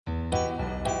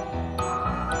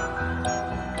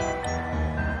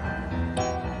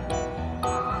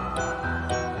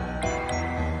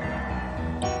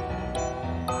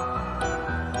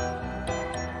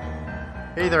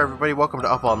Hey there, everybody. Welcome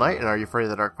to Up All Night and Are You Afraid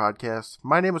of the Dark podcast.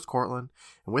 My name is Cortland,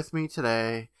 and with me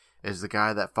today is the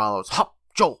guy that follows Hop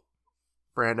Joel,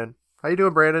 Brandon. How you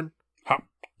doing, Brandon? Hop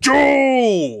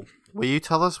Joel! Will you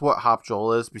tell us what Hop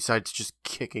Joel is besides just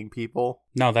kicking people?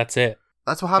 No, that's it.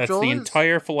 That's what Hop Joel is? That's the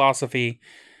entire philosophy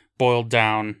boiled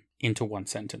down into one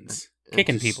sentence.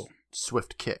 Kicking people.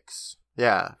 Swift kicks.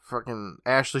 Yeah, fucking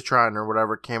Ashley Trine or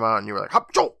whatever came out and you were like,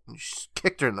 Hop Joel! And you just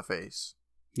kicked her in the face.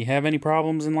 You have any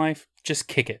problems in life? Just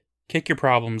kick it. Kick your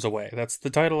problems away. That's the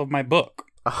title of my book.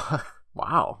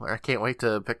 Wow. I can't wait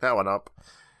to pick that one up.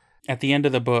 At the end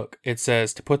of the book, it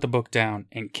says to put the book down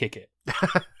and kick it.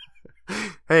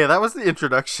 Hey, that was the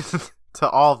introduction to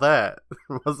all that,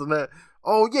 wasn't it?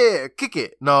 Oh, yeah, kick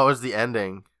it. No, it was the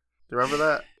ending. Do you remember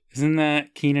that? Isn't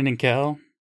that Keenan and Kel?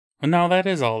 No, that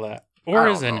is all that. Or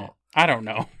isn't it? I don't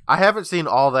know. I haven't seen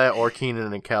all that or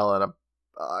Keenan and Kel in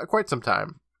quite some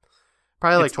time.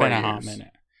 Probably like 20 years. It's been a hot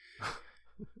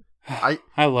minute.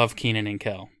 I love Keenan and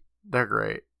Kel. They're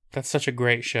great. That's such a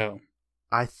great show.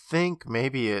 I think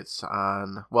maybe it's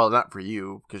on, well, not for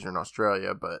you because you're in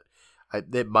Australia, but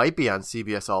it might be on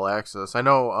CBS All Access. I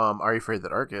know Are You Afraid of the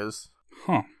Dark is.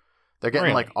 Huh. They're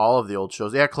getting like all of the old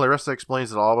shows. Yeah, Clarissa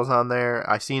Explains It All was on there.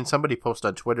 I seen somebody post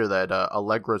on Twitter that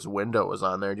Allegra's Window was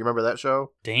on there. Do you remember that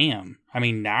show? Damn. I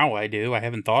mean, now I do. I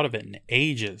haven't thought of it in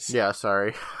ages. Yeah,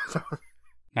 sorry.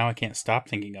 Now I can't stop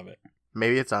thinking of it.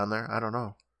 Maybe it's on there. I don't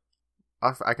know.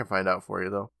 I can find out for you,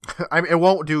 though. I mean, it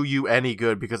won't do you any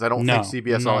good because I don't think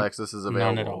CBS All Access is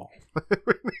available. None at all.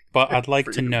 But I'd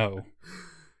like to know.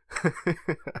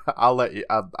 I'll let you.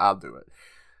 I'll do it.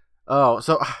 Oh,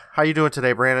 so how you doing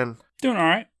today, Brandon? Doing all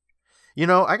right. You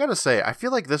know, I gotta say, I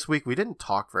feel like this week we didn't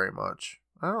talk very much.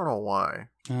 I don't know why.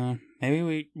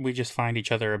 Maybe we just find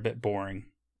each other a bit boring.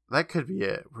 That could be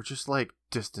it. We're just like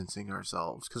distancing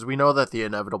ourselves because we know that the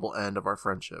inevitable end of our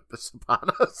friendship is upon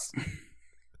us.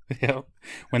 Yep.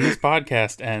 When this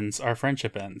podcast ends, our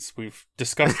friendship ends. We've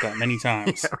discussed that many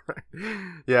times. Yeah,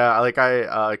 right. Yeah, like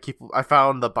I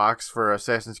found the box for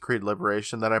Assassin's Creed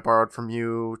Liberation that I borrowed from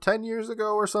you 10 years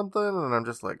ago or something, and I'm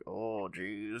just like, oh,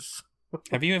 jeez.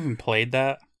 Have you even played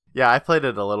that? Yeah, I played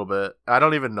it a little bit. I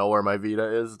don't even know where my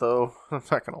Vita is, though. I'm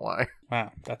not gonna lie.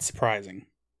 Wow, that's surprising.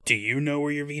 Do you know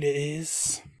where your Vita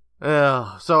is?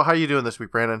 So how you doing this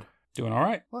week, Brandon? Doing all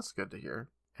right. Well, that's good to hear.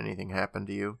 Anything happened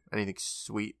to you? Anything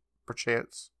sweet,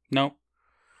 perchance? Nope.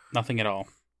 Nothing at all.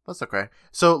 That's okay.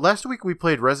 So last week we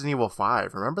played Resident Evil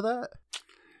 5. Remember that?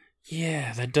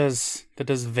 Yeah, that does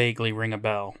vaguely ring a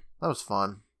bell. That was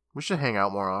fun. We should hang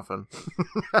out more often.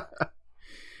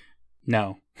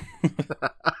 No.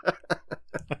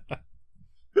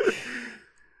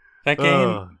 That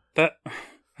game,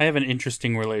 I have an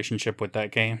interesting relationship with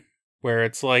that game, where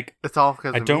it's like it's all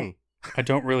because of me. I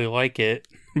don't really like it,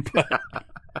 but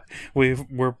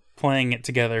we're playing it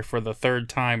together for the third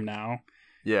time now.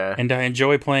 Yeah, and I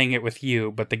enjoy playing it with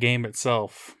you, but the game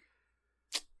itself,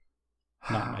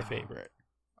 not my favorite.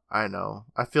 I know.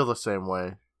 I feel the same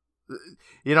way.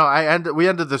 You know, we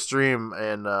ended the stream,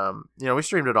 and we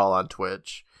streamed it all on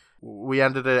Twitch. We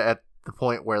ended it at the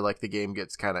point where like the game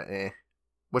gets kind of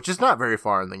which is not very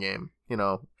far in the game. You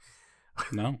know,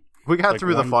 no, we got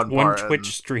through the fun part. One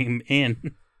Twitch stream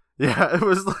in. Yeah, it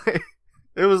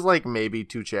was like maybe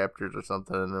 2 chapters or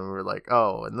something, and then we were like,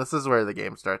 oh, and this is where the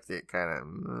game starts to get kind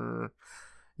of.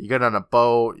 You get on a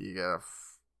boat, you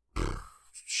gotta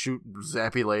shoot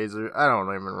zappy laser. I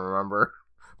don't even remember.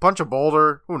 Punch a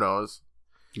boulder. Who knows?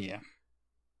 Yeah.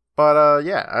 But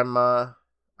yeah, I'm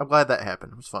glad that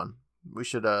happened. It was fun. We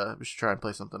should try and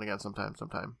play something again sometime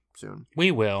soon.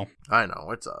 We will. I know,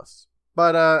 it's us.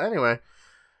 But anyway,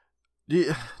 do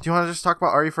you want to just talk about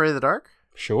Are You Afraid of the Dark?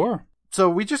 Sure. So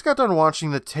we just got done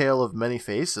watching The Tale of Many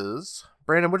Faces.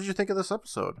 Brandon, what did you think of this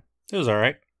episode? It was all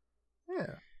right.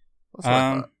 Yeah. That's what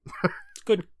I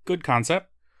thought. Good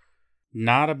concept.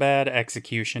 Not a bad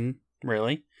execution,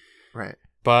 really. Right.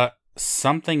 But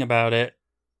something about it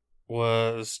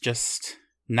was just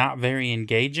not very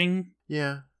engaging.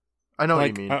 Yeah. I know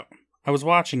what you mean. I was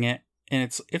watching it, and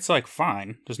it's like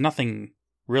fine. There's nothing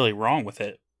really wrong with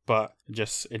it, but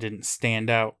it didn't stand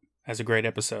out as a great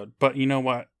episode. But you know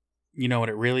what? You know what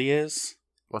it really is?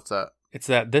 What's that? It's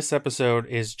that this episode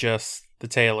is just the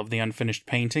tale of the unfinished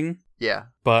painting. Yeah.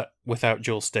 But without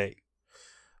Jewel State.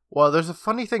 Well, there's a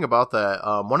funny thing about that.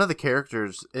 One of the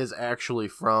characters is actually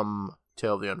from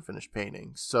Tale of the Unfinished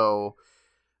Painting. So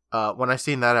when I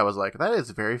seen that, I was like, that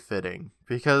is very fitting.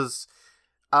 Because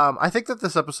I think that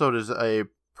this episode is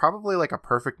probably like a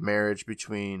perfect marriage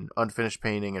between Unfinished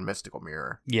Painting and Mystical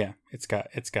Mirror. Yeah, it's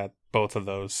got both of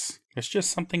those. There's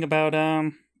just something about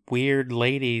weird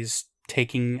ladies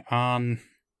taking on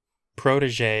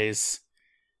proteges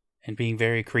and being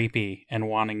very creepy and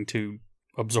wanting to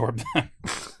absorb them.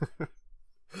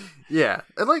 Yeah,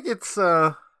 and like it's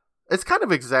kind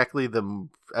of exactly the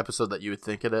episode that you would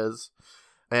think it is,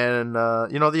 and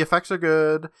the effects are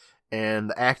good, and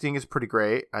the acting is pretty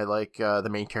great. I like the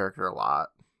main character a lot.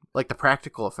 Like the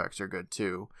practical effects are good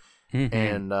too,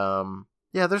 and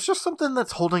yeah, there's just something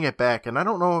that's holding it back, and I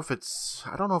don't know if it's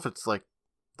like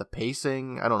the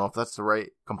pacing. I don't know if that's the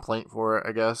right complaint for it.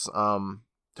 I guess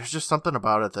there's just something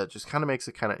about it that just kind of makes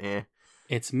it kind of eh.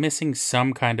 It's missing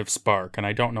some kind of spark, and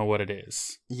I don't know what it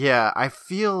is. Yeah, I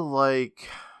feel like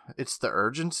it's the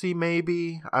urgency,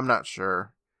 maybe. I'm not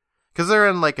sure. Because they're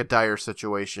in, like, a dire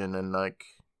situation, and, like,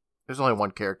 there's only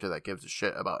one character that gives a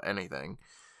shit about anything.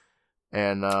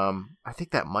 And I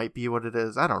think that might be what it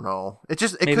is. I don't know.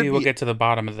 Maybe we'll get to the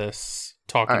bottom of this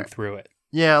talking through it.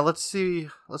 Yeah, let's see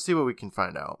what we can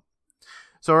find out.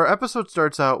 So our episode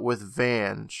starts out with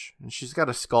Vange, and she's got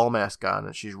a skull mask on,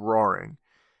 and she's roaring.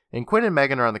 And Quinn and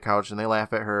Megan are on the couch, and they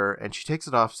laugh at her, and she takes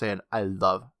it off saying, "I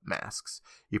love masks.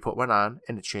 You put one on,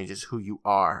 and it changes who you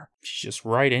are." She's just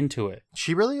right into it.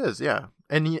 She really is, yeah.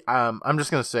 And I'm just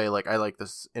going to say, like, I like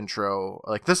this intro.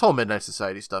 Like, this whole Midnight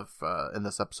Society stuff in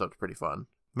this episode is pretty fun.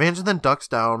 Vange then ducks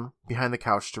down behind the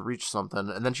couch to reach something,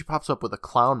 and then she pops up with a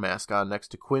clown mask on next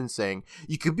to Quinn saying,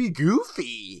 "You could be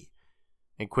Goofy."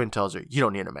 And Quinn tells her, "You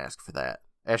don't need a mask for that,"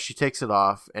 as she takes it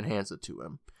off and hands it to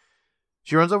him.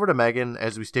 She runs over to Megan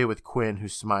as we stay with Quinn,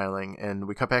 who's smiling, and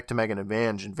we cut back to Megan and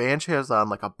Vange has on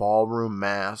like a ballroom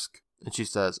mask, and she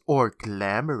says, "Or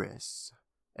glamorous."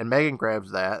 And Megan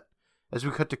grabs that as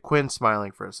we cut to Quinn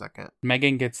smiling for a second.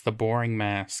 Megan gets the boring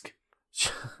mask.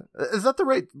 Is that the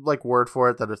right like word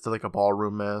for it, that it's like a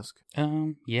ballroom mask?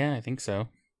 Yeah, I think so.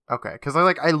 Okay, because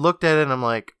I looked at it and I'm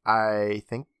like, I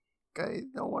think I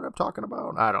know what I'm talking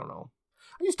about. I don't know.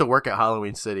 I used to work at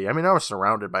Halloween City. I mean, I was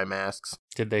surrounded by masks.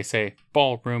 Did they say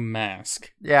ballroom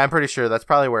mask? Yeah, I'm pretty sure that's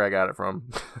probably where I got it from.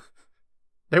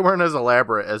 They weren't as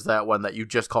elaborate as that one that you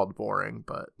just called boring,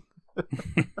 but...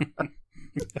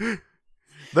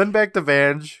 Then back to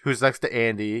Vange, who's next to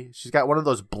Andy. She's got one of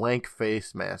those blank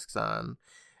face masks on.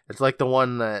 It's like the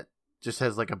one that just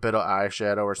has like a bit of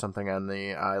eyeshadow or something on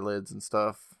the eyelids and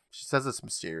stuff. She says it's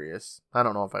mysterious. I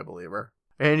don't know if I believe her.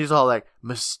 Andy's all like,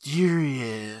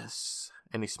 "Mysterious."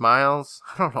 And he smiles.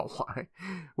 I don't know why.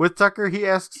 With Tucker, he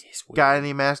asks, "Got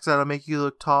any masks that'll make you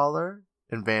look taller?"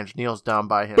 And Vange kneels down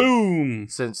by him. Boom!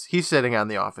 Since he's sitting on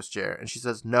the office chair. And she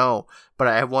says, "No, but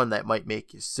I have one that might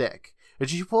make you sick." And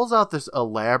she pulls out this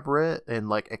elaborate and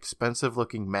like expensive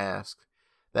looking mask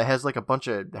that has like a bunch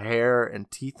of hair and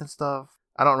teeth and stuff.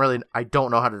 I don't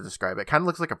know how to describe it. Kind of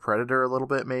looks like a predator a little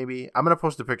bit, maybe. I'm going to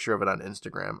post a picture of it on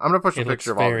Instagram. I'm going to post a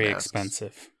picture of all the masks. It looks very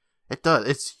expensive. It does.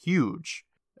 It's huge.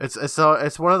 It's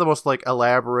one of the most like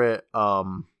elaborate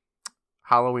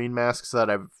Halloween masks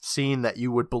that I've seen that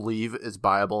you would believe is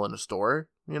buyable in a store,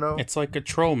 you know? It's like a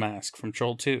troll mask from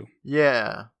Troll 2.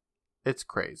 Yeah. It's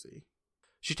crazy.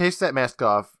 She takes that mask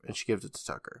off and she gives it to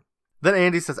Tucker. Then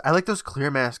Andy says, "I like those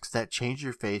clear masks that change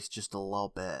your face just a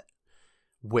little bit."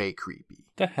 Way creepy.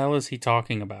 The hell is he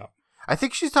talking about? I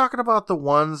think she's talking about the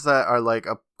ones that are like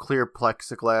a clear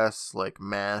plexiglass like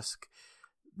mask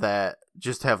that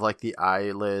just have like the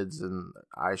eyelids and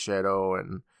eyeshadow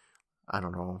and I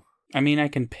don't know. I mean, I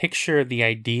can picture the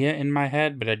idea in my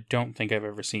head, but I don't think I've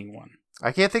ever seen one.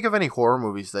 I can't think of any horror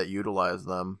movies that utilize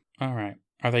them. All right.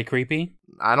 Are they creepy?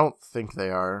 I don't think they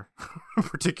are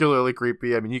particularly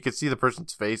creepy. I mean, you can see the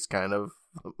person's face kind of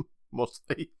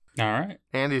mostly. All right.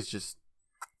 Andy's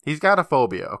he's got a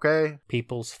phobia, okay?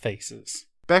 People's faces.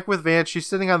 Back with Vance, she's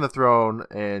sitting on the throne,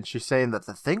 and she's saying that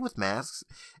the thing with masks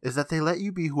is that they let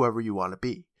you be whoever you want to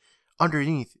be.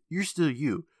 Underneath, you're still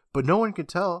you, but no one can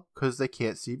tell because they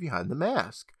can't see behind the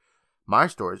mask. My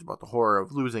story is about the horror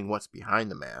of losing what's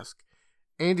behind the mask.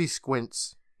 Andy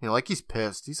squints, like he's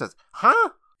pissed. He says,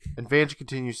 "Huh?" And Vance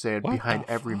continues saying, "Behind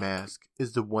every mask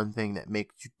is the one thing that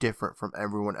makes you different from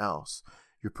everyone else.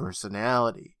 Your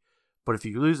personality. But if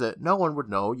you lose it, no one would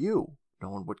know you. No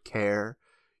one would care.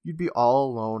 You'd be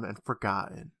all alone and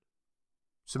forgotten."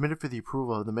 Submitted for the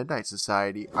approval of the Midnight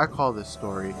Society, I call this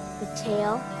story The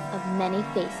Tale of Many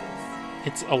Faces.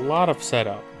 It's a lot of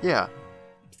setup. Yeah.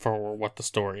 For what the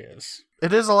story is.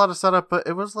 It is a lot of setup, but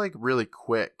it was like really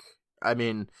quick. I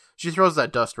mean, she throws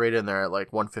that dust right in there at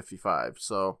like 1:55,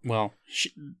 so... Well,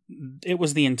 it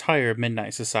was the entire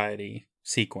Midnight Society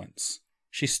sequence.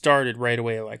 She started right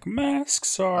away like,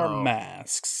 masks are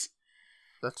masks.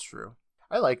 That's true.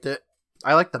 I liked it.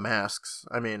 I like the masks.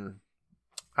 I mean,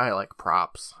 I like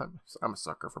props. I'm a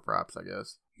sucker for props, I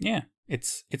guess. Yeah,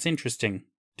 it's interesting.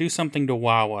 Do something to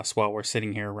wow us while we're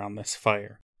sitting here around this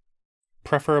fire.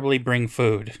 Preferably bring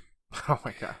food. Oh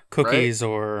my god. Cookies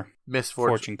or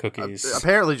Misfortune fortune cookies.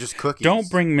 Apparently just cookies. Don't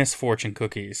bring misfortune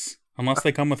cookies unless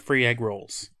they come with free egg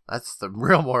rolls. That's the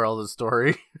real moral of the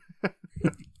story.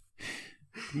 The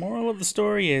moral of the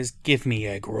story is give me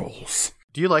egg rolls.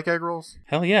 Do you like egg rolls?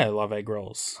 Hell yeah, I love egg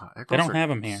rolls. They don't have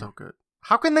them here. So good.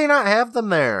 How can they not have them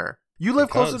there? You live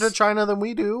closer to China than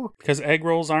we do. Because egg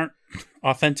rolls aren't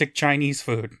authentic Chinese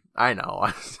food. I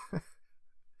know.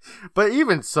 But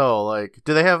even so, like,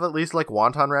 do they have at least like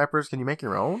wonton wrappers? Can you make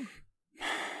your own?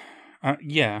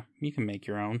 Yeah, you can make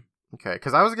your own. Okay,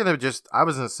 because I was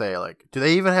gonna say, like, do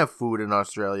they even have food in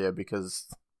Australia? Because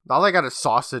all I got is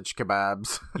sausage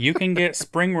kebabs. You can get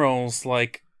spring rolls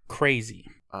like crazy.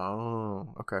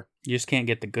 Oh, okay. You just can't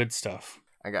get the good stuff.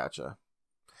 I gotcha.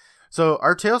 So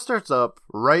our tale starts up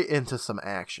right into some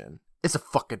action. It's a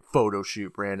fucking photo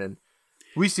shoot, Brandon.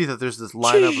 We see that there's this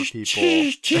lineup of people.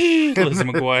 Lizzie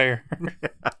McGuire.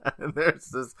 And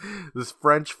there's this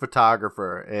French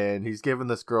photographer, and he's giving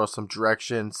this girl some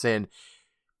direction, saying,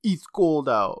 "It's cold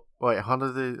out." Wait,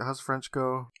 how's French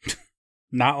go?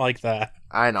 Not like that.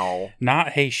 I know. Not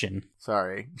Haitian.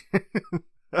 Sorry.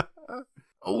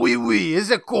 Oui, is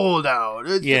it cold out?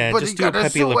 Yeah, but just he do a got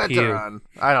Pepe Le sweater Pew. on.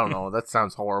 I don't know. That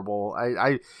sounds horrible.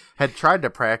 I had tried to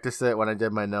practice it when I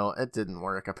did my note. It didn't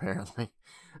work, apparently.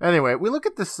 Anyway, we look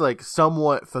at this, like,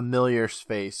 somewhat familiar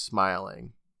face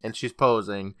smiling, and she's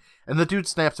posing, and the dude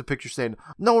snaps a picture saying,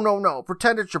 No,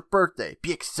 pretend it's your birthday.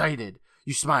 Be excited.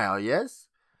 You smile, yes?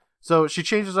 So she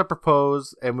changes up her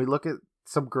pose, and we look at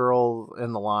some girl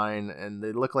in the line, and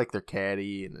they look like they're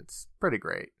catty, and it's pretty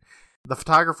great. The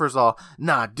photographer's all,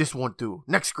 "Nah, this won't do.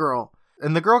 Next girl."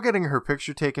 And the girl getting her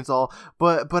picture taken's all,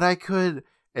 but I could.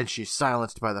 And she's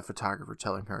silenced by the photographer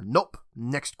telling her, "Nope,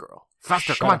 next girl.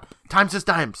 Faster, come on. Times is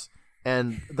times."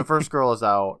 And the first girl is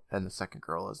out, and the second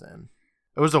girl is in.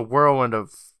 It was a whirlwind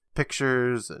of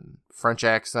pictures and French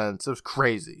accents. It was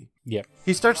crazy. Yep.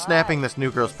 He starts snapping this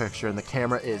new girl's picture, and the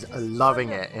camera is loving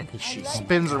it, and she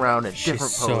spins around in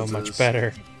different She's poses. so much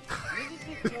better.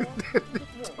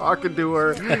 Talking to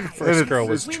her. First girl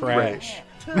was trash.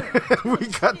 We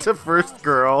got to first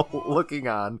girl looking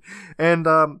on, and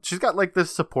she's got like this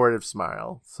supportive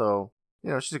smile, so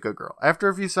she's a good girl. After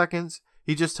a few seconds,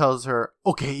 he just tells her,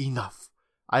 "Okay, enough.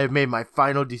 I have made my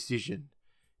final decision."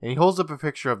 And he holds up a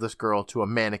picture of this girl to a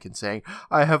mannequin saying,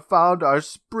 "I have found our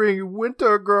spring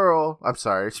winter girl." I'm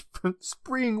sorry,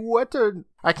 spring winter.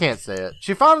 I can't say it.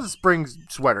 She found a spring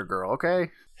sweater girl,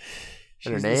 okay?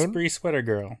 She's her name? the spree sweater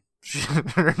girl.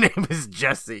 Her name is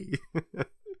Jessie.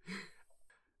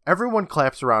 Everyone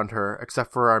claps around her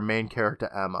except for our main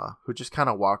character, Emma, who just kind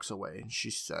of walks away, and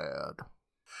she's sad.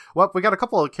 Well, we got a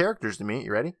couple of characters to meet.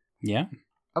 You ready? Yeah.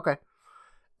 Okay.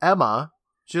 Emma,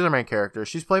 she's our main character.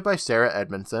 She's played by Sarah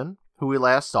Edmondson, who we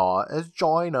last saw as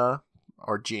Gina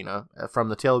from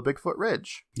The Tale of Bigfoot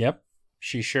Ridge. Yep.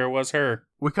 She sure was her.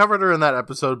 We covered her in that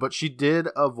episode, but she did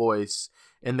a voice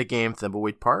in the game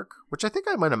Thimbleweed Park, which I think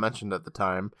I might have mentioned at the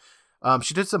time.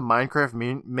 She did some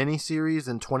Minecraft mini-series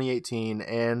in 2018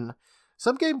 and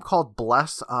some game called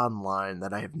Bless Online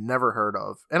that I have never heard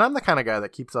of. And I'm the kind of guy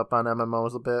that keeps up on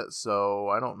MMOs a bit, so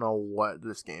I don't know what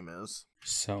this game is.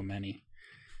 So many.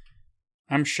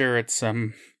 I'm sure it's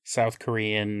some South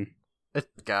Korean... It's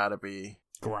gotta be.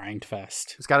 Grind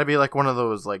fest. It's gotta be like one of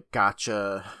those like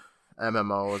gotcha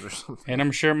MMOs or something. And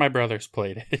I'm sure my brothers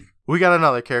played it. We got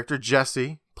another character,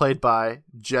 Jessie, played by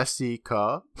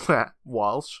Jessica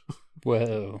Walsh.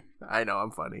 Whoa. I know, I'm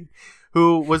funny.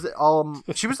 Who was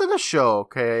she was in a show,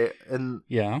 okay? And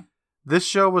yeah. This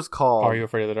show was called Are You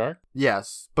Afraid of the Dark?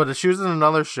 Yes, but she was in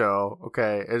another show,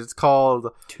 okay? It's called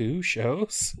 2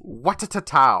 shows?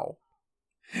 Watatatao.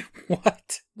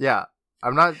 What? Yeah.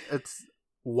 It's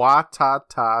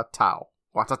Watatatao.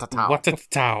 Watatatao.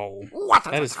 Watatatao.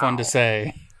 That is fun to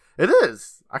say. It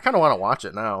is. I kind of want to watch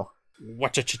it now.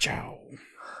 Wachachachow.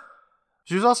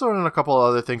 She was also in a couple of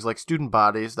other things like Student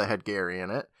Bodies that had Gary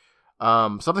in it.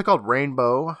 Something called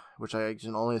Rainbow, which I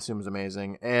can only assume is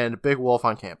amazing, and Big Wolf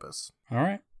on Campus. All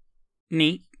right.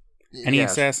 Neat. Any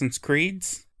Yes. Assassin's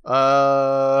Creeds?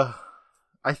 I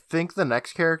think the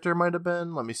next character might have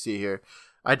been. Let me see here.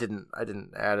 I didn't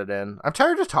add it in. I'm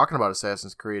tired of talking about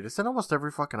Assassin's Creed. It's in almost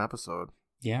every fucking episode.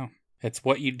 Yeah. It's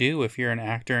what you do if you're an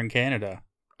actor in Canada.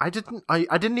 I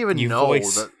didn't even You know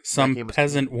voice that some game was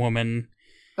peasant woman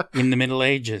in the Middle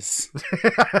Ages.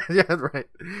 Yeah, right.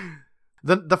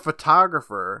 The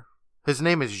photographer, his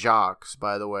name is Jacques,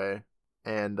 by the way,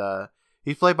 and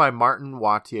he's played by Martin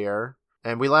Wattier.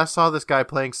 And we last saw this guy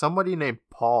playing somebody named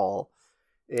Paul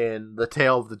in The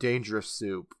Tale of the Dangerous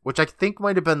Soup, which I think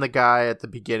might have been the guy at the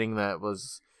beginning that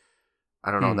was,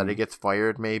 I don't know, that he gets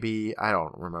fired maybe. I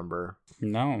don't remember.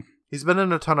 No. He's been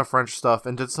in a ton of French stuff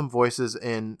and did some voices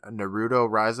in Naruto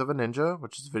Rise of a Ninja,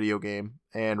 which is a video game,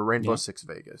 and Rainbow Six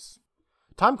Vegas.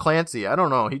 Tom Clancy, I don't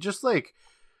know. He just, like,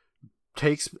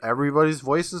 takes everybody's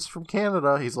voices from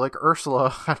Canada. He's like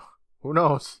Ursula. Who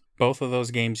knows? Both of those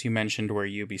games you mentioned were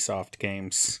Ubisoft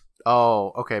games.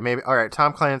 Oh, okay. Maybe. All right,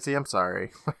 Tom Clancy, I'm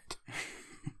sorry.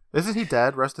 Isn't he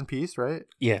dead? Rest in peace, right?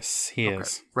 Yes, he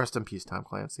is. Rest in peace, Tom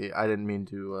Clancy. I didn't mean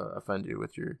to offend you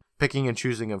with your picking and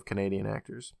choosing of Canadian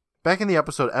actors. Back in the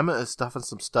episode, Emma is stuffing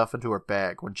some stuff into her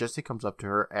bag when Jesse comes up to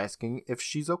her asking if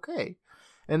she's okay.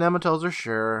 And Emma tells her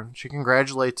sure. She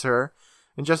congratulates her.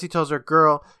 And Jesse tells her,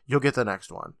 girl, you'll get the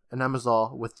next one. And Emma's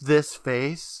all, with this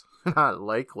face? Not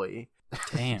likely.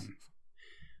 Damn.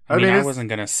 I mean, I wasn't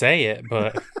going to say it,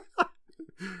 but...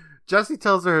 Jesse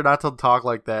tells her not to talk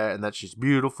like that and that she's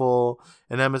beautiful.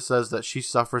 And Emma says that she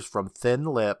suffers from thin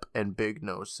lip and big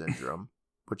nose syndrome,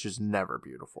 which is never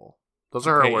beautiful. Those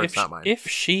are her words, not mine. If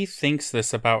she thinks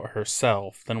this about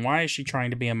herself, then why is she trying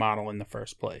to be a model in the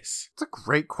first place? It's a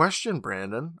great question,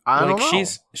 Brandon. I don't know.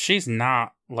 She's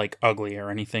not, like, ugly or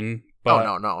anything. But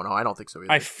no, I don't think so either.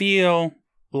 I feel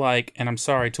like, and I'm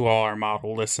sorry to all our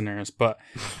model listeners, but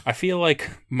I feel like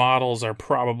models are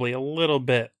probably a little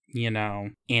bit,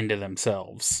 into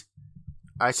themselves.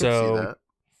 I can see that.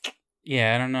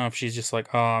 Yeah, I don't know if she's just like,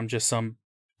 oh, I'm just some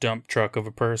dump truck of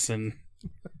a person.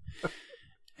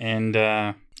 And,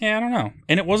 I don't know.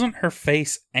 And it wasn't her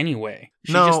face anyway.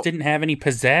 She just didn't have any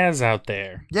pizzazz out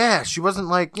there. Yeah, she wasn't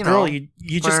like, Girl, you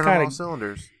just gotta...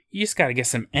 cylinders. You just gotta get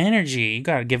some energy. You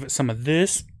gotta give it some of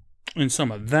this and some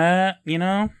of that,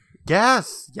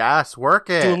 Yes, work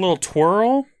it. Do a little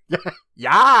twirl.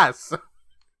 Yes!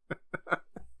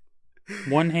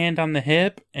 One hand on the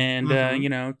hip and,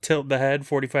 tilt the head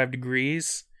 45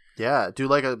 degrees. Yeah, do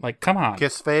come on.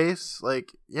 Kiss face.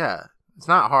 Yeah. It's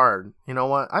not hard. You know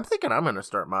what? I'm thinking I'm going to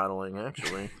start modeling,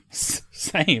 actually.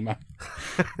 Same.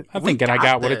 I'm thinking I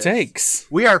got what it takes.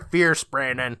 We are fierce,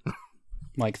 Brandon.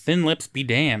 Like, thin lips be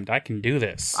damned. I can do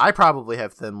this. I probably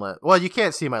have thin lips. Well, you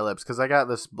can't see my lips because I got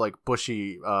this,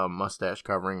 bushy mustache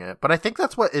covering it. But I think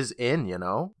that's what is in,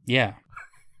 Yeah.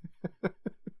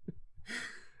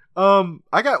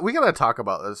 We got to talk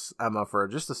about this, Emma, for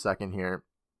just a second here.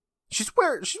 She's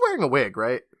wearing a wig,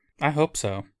 right? I hope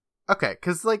so. Okay,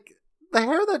 because, the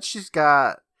hair that she's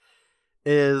got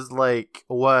is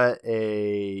what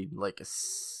I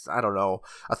don't know,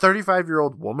 a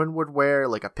 35-year-old woman would wear,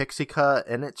 like a pixie cut,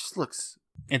 and it just looks...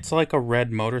 It's like a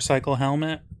red motorcycle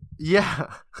helmet.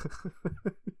 Yeah.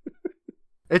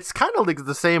 It's kind of like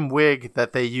the same wig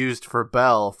that they used for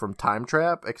Belle from Time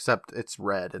Trap, except it's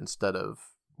red instead of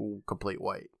complete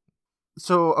white.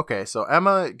 So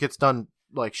Emma gets done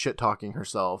shit-talking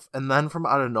herself, and then from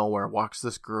out of nowhere walks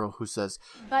this girl who says,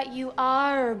 "But you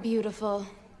are beautiful.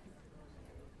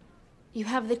 You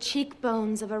have the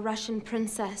cheekbones of a Russian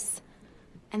princess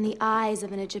and the eyes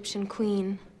of an Egyptian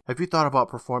queen. Have you thought about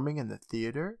performing in the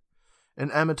theater?"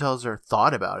 And Emma tells her,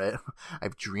 "Thought about it?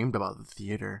 I've dreamed about the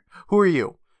theater. Who are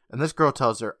you?" And this girl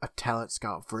tells her, "A talent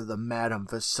scout for the Madame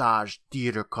Visage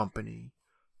Theater Company."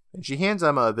 And she hands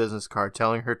Emma a business card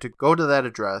telling her to go to that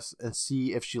address and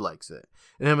see if she likes it.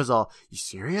 And Emma's all, "You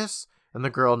serious?" And the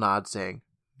girl nods, saying,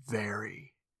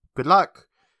 "Very. Good luck."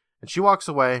 And she walks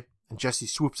away, and Jesse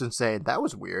swoops in, saying, "That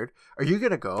was weird. Are you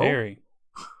going to go?" Very.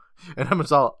 And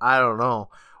Emma's all, "I don't know.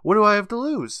 What do I have to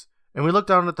lose?" And we look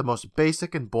down at the most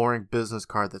basic and boring business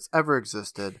card that's ever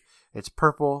existed. It's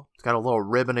purple. It's got a little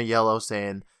ribbon of yellow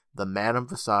saying, "The Madame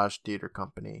Visage Theater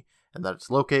Company." And that it's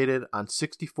located on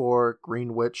 64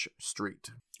 Greenwich Street.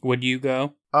 Would you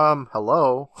go?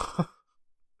 Hello?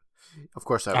 Of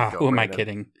course I would go. Who am I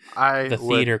kidding? The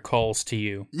theater calls to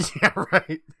you. Yeah,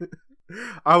 right.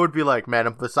 I would be like,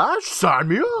 "Madame Visage, sign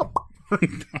me up."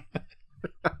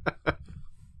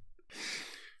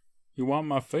 You want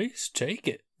my face? Take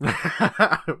it.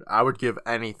 I would give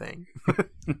anything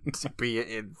to be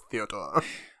in theater. All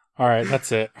right,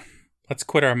 that's it. Let's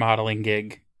quit our modeling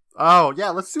gig. Oh,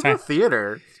 yeah, let's do the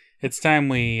theater. It's time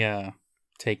we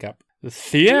take up the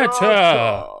theater.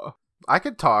 I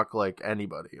could talk like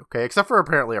anybody, okay? Except for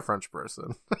apparently a French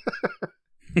person.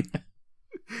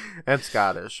 And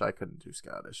Scottish. I couldn't do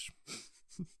Scottish.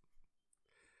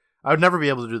 I would never be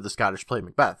able to do the Scottish play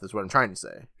Macbeth, is what I'm trying to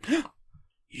say.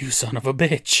 You son of a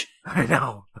bitch. I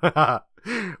know.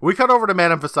 We cut over to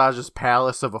Madame Visage's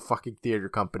palace of a fucking theater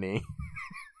company.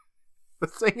 The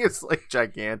thing is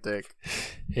gigantic.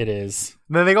 It is.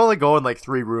 And then they only go in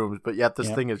 3 rooms, but yet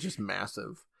this thing is just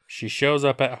massive. She shows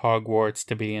up at Hogwarts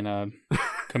to be in a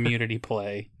community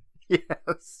play.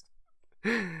 Yes.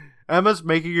 Emma's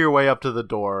making her way up to the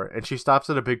door, and she stops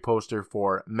at a big poster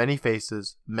for Many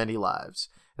Faces, Many Lives.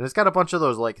 And it's got a bunch of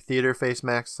those like theater face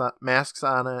masks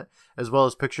on it, as well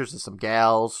as pictures of some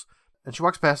gals. And she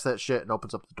walks past that shit and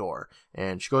opens up the door.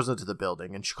 And she goes into the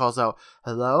building and she calls out,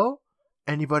 "Hello?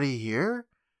 Anybody here?"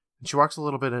 And she walks a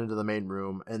little bit into the main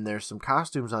room, and there's some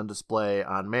costumes on display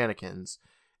on mannequins.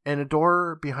 And a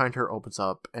door behind her opens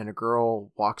up, and a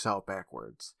girl walks out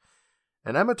backwards.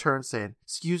 And Emma turns saying,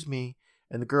 "Excuse me."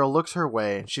 And the girl looks her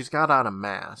way, and she's got on a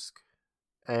mask.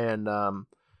 And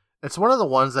it's one of the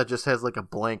ones that just has like a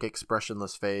blank,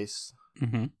 expressionless face.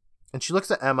 Mm-hmm. And she looks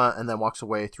at Emma and then walks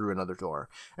away through another door.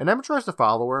 And Emma tries to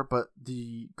follow her, but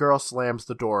the girl slams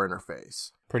the door in her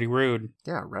face. Pretty rude.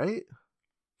 Yeah, right?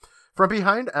 From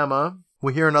behind Emma,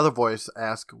 we hear another voice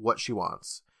ask what she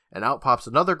wants. And out pops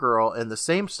another girl in the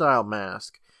same style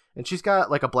mask. And she's got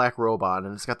like a black robe on,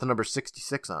 and it's got the number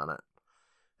 66 on it.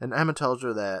 And Emma tells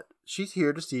her that she's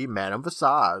here to see Madame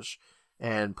Visage,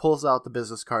 and pulls out the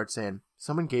business card saying,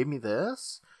 "Someone gave me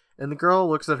this?" And the girl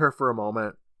looks at her for a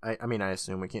moment. I mean, I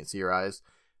assume we can't see her eyes.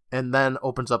 And then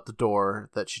opens up the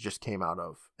door that she just came out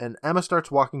of. And Emma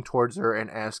starts walking towards her and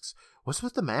asks, "What's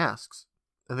with the masks?"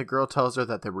 And the girl tells her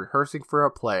that they're rehearsing for a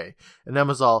play. And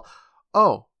Emma's all,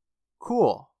 "Oh,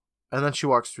 cool." And then she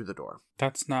walks through the door.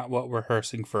 That's not what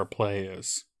rehearsing for a play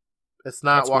is. It's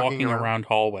not That's walking around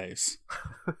hallways.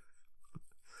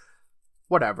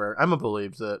 Whatever. Emma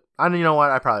believes it. And you know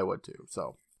what? I probably would too.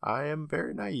 So I am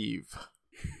very naive.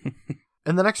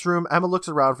 In the next room, Emma looks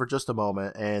around for just a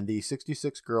moment, and the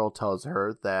 66 girl tells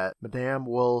her that Madame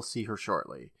will see her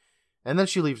shortly. And then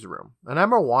she leaves the room. And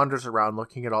Emma wanders around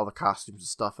looking at all the costumes and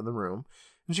stuff in the room.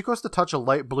 And she goes to touch a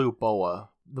light blue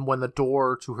boa when the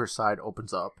door to her side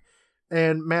opens up.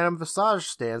 And Madame Visage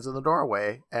stands in the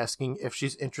doorway, asking if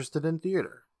she's interested in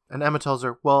theater. And Emma tells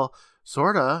her, "Well,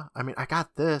 sorta. I mean, I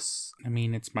got this." I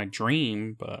mean, it's my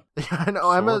dream, but yeah, I know.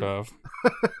 sort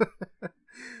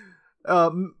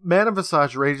of. Madame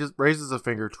Visage raises a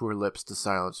finger to her lips to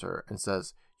silence her and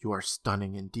says, "You are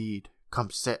stunning indeed. Come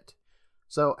sit."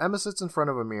 So Emma sits in front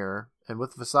of a mirror, and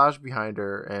with Visage behind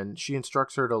her, and she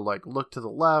instructs her to like look to the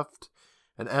left,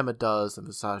 and Emma does, and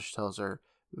Visage tells her,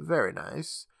 "Very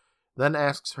nice." Then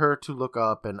asks her to look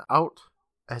up and out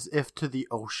as if to the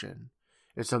ocean.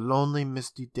 "It's a lonely,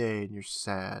 misty day, and you're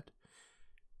sad."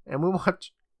 And we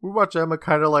watch Emma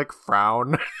kind of like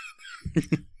frown.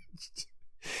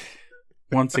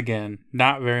 Once again,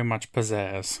 not very much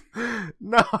pizzazz.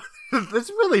 No, it's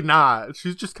really not.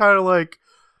 She's just kind of like,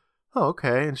 "Oh,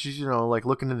 okay." And she's, like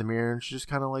looking in the mirror, and she just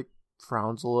kind of like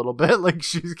frowns a little bit, like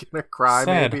she's gonna cry.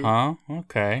 Sad, maybe. huh?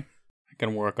 Okay. I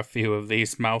can work a few of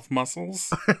these mouth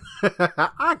muscles.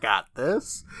 I got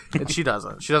this. And she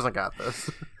doesn't. She doesn't got this.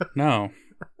 No.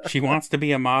 She wants to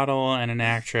be a model and an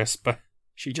actress, but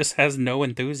she just has no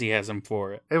enthusiasm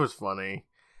for it. It was funny.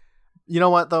 You know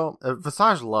what, though?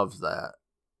 Visage loves that.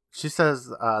 She says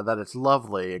that it's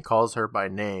lovely and calls her by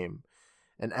name.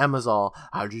 And Emma's all,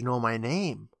 "How'd you know my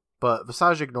name?" But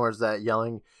Visage ignores that,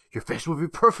 yelling, "Your face would be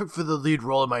perfect for the lead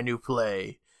role in my new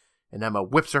play." And Emma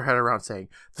whips her head around saying,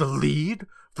 "The lead?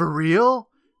 For real?"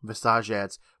 Visage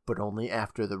adds, "But only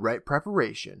after the right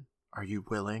preparation. Are you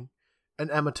willing?"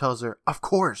 And Emma tells her, "Of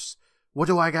course. What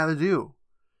do I gotta do?"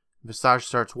 Visage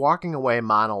starts walking away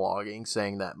monologuing,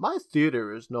 saying that my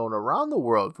theater is known around the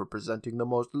world for presenting the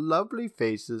most lovely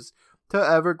faces to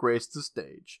ever grace the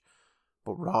stage.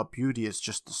 But raw beauty is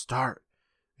just the start.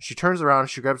 She turns around,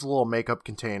 she grabs a little makeup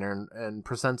container and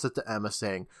presents it to Emma,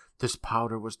 saying, "This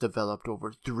powder was developed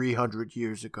over 300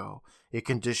 years ago. It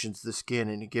conditions the skin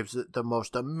and it gives it the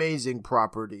most amazing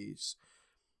properties."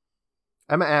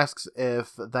 Emma asks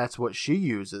if that's what she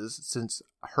uses, since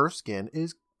her skin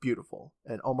is beautiful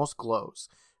and almost glows.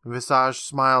 And Visage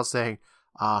smiles, saying,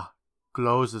 "Ah,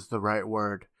 glows is the right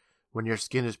word. When your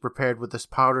skin is prepared with this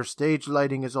powder, stage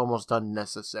lighting is almost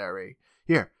unnecessary.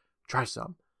 Here, try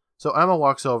some." So Emma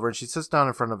walks over and she sits down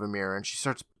in front of a mirror and she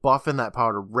starts buffing that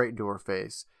powder right into her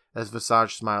face as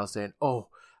Visage smiles, saying, "Oh,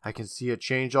 I can see a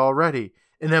change already."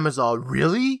 And Emma's all,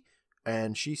 "Really?"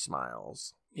 And she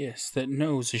smiles. Yes, that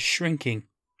nose is shrinking.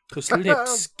 Those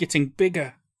lips getting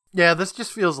bigger. Yeah, this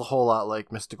just feels a whole lot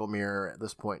like Mystical Mirror at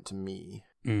this point to me.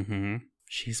 Mm-hmm.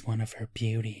 She's one of her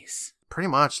beauties. Pretty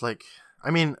much,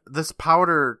 this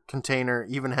powder container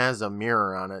even has a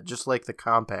mirror on it, just like the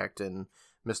compact in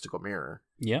Mystical Mirror.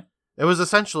 Yeah. It was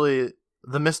essentially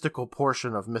the mystical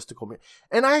portion of Mystical Mirror.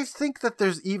 And I think that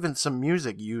there's even some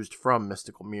music used from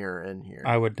Mystical Mirror in here.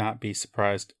 I would not be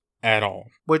surprised at all.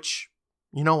 Which,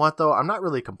 you know what, though? I'm not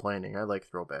really complaining. I like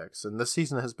throwbacks, and this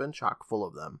season has been chock full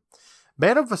of them.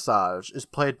 Madame Visage is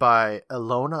played by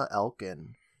Ilona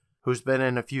Elkin, who's been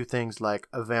in a few things like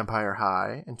A Vampire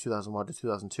High in 2001 to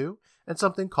 2002, and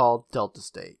something called Delta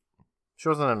State. She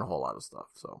wasn't in a whole lot of stuff,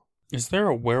 so. Is there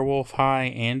a werewolf high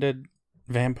and a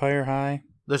vampire high?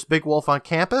 There's Big Wolf on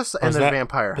Campus, and there's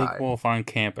Vampire High. Big Wolf on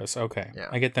Campus, okay. Yeah.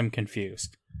 I get them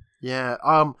confused. Yeah,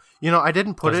 I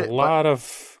didn't put There's a lot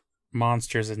of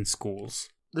monsters in schools.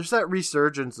 There's that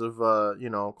resurgence of,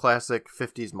 classic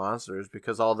 50s monsters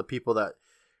because all the people that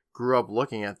grew up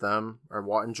looking at them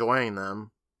or enjoying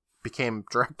them became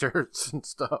directors and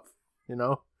stuff,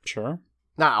 Sure.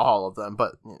 Not all of them,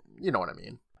 but you know what I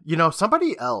mean.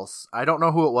 Somebody else, I don't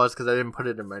know who it was because I didn't put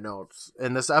it in my notes,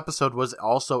 and this episode was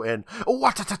also in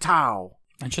Watatatow.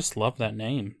 I just love that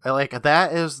name. That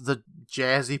is the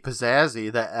jazzy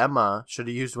pizzazzy that Emma should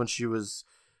have used when she was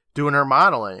doing her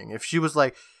modeling. If she was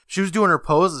she was doing her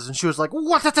poses and she was like,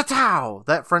 Watatatow,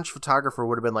 that French photographer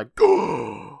would have been like,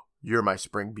 oh, you're my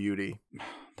spring beauty.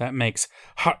 That makes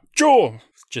Hot Joe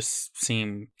just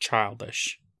seem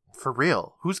childish. For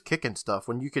real. Who's kicking stuff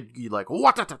when you could be like,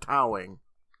 Watatatowing?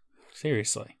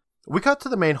 Seriously. We cut to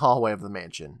the main hallway of the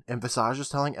mansion, and Visage is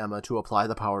telling Emma to apply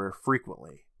the powder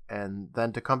frequently, and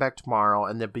then to come back tomorrow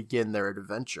and then begin their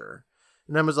adventure.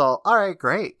 And Emma's all right,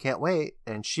 great, can't wait,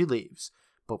 and she leaves.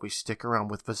 But we stick around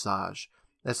with Visage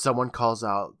as someone calls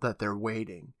out that they're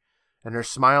waiting, and her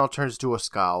smile turns to a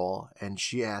scowl, and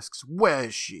she asks, where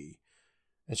is she?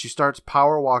 And she starts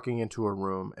power walking into a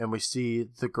room, and we see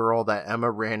the girl that Emma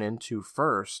ran into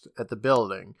first at the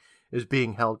building is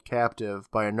being held captive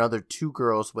by another 2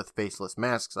 girls with faceless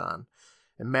masks on.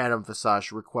 And Madame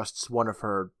Visage requests one of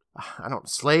her,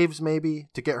 slaves maybe,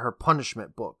 to get her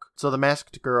punishment book. So the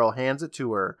masked girl hands it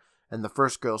to her, and the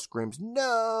first girl screams,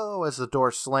 no, as the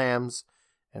door slams,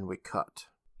 and we cut.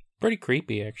 Pretty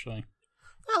creepy, actually.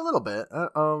 Yeah, a little bit.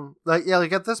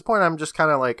 At this point, I'm just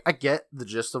kind of I get the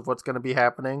gist of what's going to be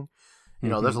happening.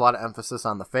 There's a lot of emphasis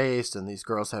on the face, and these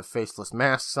girls have faceless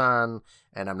masks on,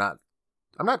 and I'm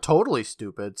not totally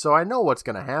stupid, so I know what's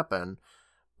going to happen,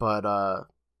 but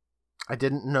I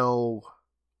didn't know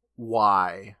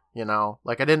why,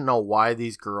 I didn't know why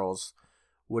these girls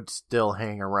would still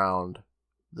hang around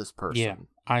this person. Yeah,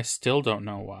 I still don't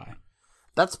know why.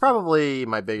 That's probably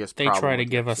my biggest problem. They try to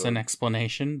give us an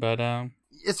explanation, but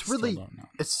it's really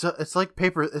it's like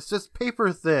paper. It's just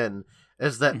paper thin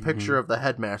as that picture of the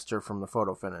headmaster from the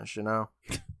photo finish.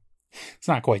 It's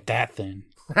not quite that thin.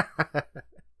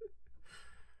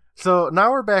 So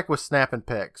now we're back with snapping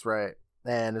pics, right?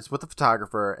 And it's with the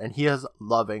photographer, and he is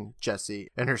loving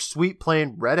Jessie and her sweet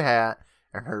plain red hat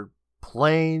and her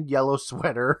plain yellow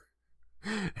sweater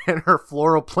and her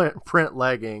floral print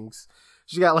leggings.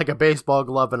 She's got a baseball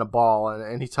glove and a ball,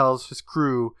 and he tells his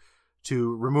crew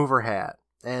to remove her hat.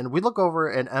 And we look over,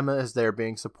 and Emma is there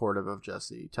being supportive of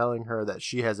Jessie, telling her that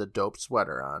she has a dope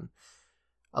sweater on.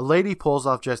 A lady pulls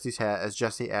off Jessie's hat as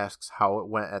Jessie asks how it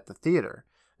went at the theater.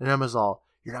 And Emma's all,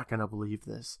 you're not going to believe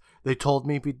this. They told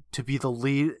me to be the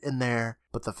lead in there,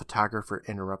 but the photographer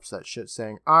interrupts that shit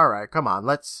saying, all right, come on,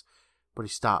 let's... But he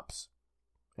stops.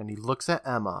 And he looks at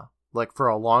Emma, for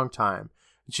a long time.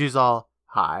 And she's all,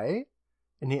 hi?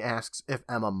 And he asks if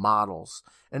Emma models.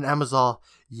 And Emma's all,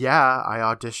 yeah, I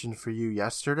auditioned for you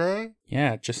yesterday.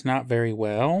 Yeah, just not very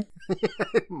well.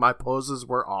 My poses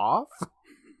were off.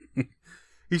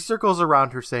 He circles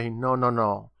around her saying,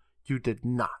 no, you did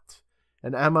not.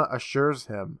 And Emma assures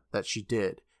him that she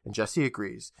did. And Jessie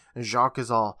agrees. And Jacques is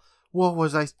all, what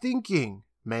was I thinking?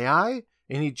 May I?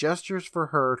 And he gestures for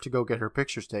her to go get her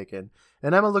pictures taken.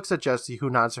 And Emma looks at Jessie,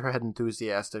 who nods her head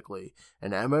enthusiastically.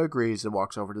 And Emma agrees and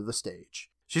walks over to the stage.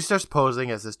 She starts posing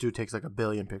as this dude takes 1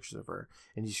 billion pictures of her.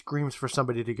 And he screams for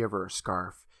somebody to give her a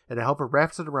scarf. And a helper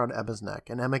wraps it around Emma's neck.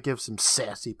 And Emma gives some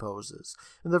sassy poses.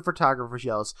 And the photographer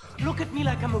yells, look at me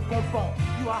like I'm a bonbon.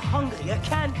 You are hungry. A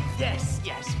candy. Yes,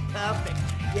 perfect.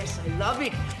 Yes, I love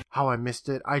it. How I missed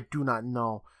it, I do not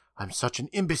know. I'm such an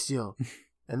imbecile.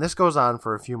 And this goes on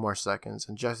for a few more seconds,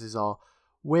 and Jessie's all,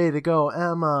 way to go,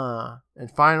 Emma.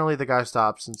 And finally the guy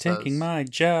stops and says, taking my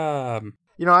job.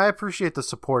 I appreciate the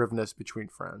supportiveness between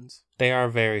friends. They are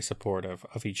very supportive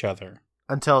of each other.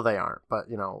 Until they aren't, but,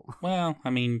 Well,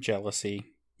 jealousy.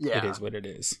 Yeah. It is what it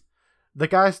is. The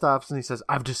guy stops and he says,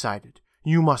 I've decided.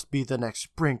 You must be the next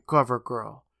spring cover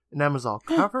girl. And Emma's all,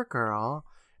 cover girl?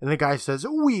 And the guy says,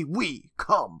 oui,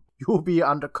 come. You'll be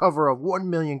on the cover of 1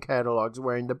 million catalogs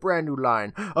wearing the brand new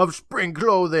line of spring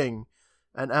clothing.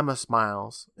 And Emma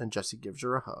smiles, and Jessie gives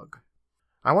her a hug.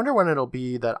 I wonder when it'll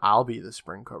be that I'll be the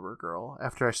spring cover girl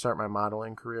after I start my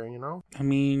modeling career,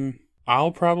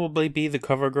 I'll probably be the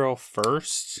cover girl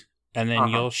first, and then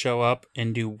you'll show up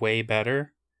and do way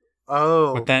better.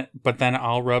 Oh. But then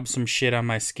I'll rub some shit on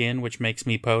my skin, which makes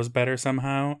me pose better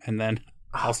somehow, and then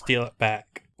I'll steal it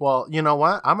back. Well, you know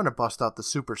what? I'm going to bust out the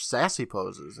super sassy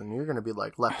poses, and you're going to be,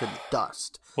 like, left in the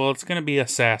dust. Well, it's going to be a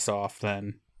sass off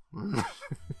then.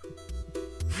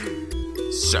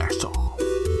 Sass off.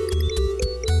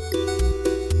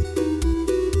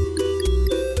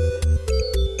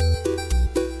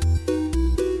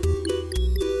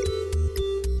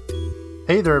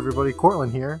 Hey there, everybody.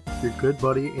 Cortland here, your good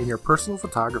buddy and your personal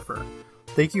photographer.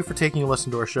 Thank you for taking a listen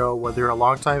to our show. Whether you're a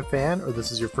longtime fan or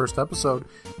this is your first episode,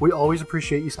 we always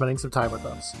appreciate you spending some time with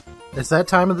us. It's that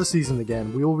time of the season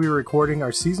again. We will be recording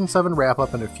our Season 7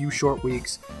 wrap-up in a few short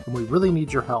weeks, and we really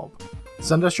need your help.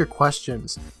 Send us your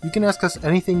questions. You can ask us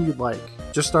anything you'd like.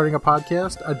 Just starting a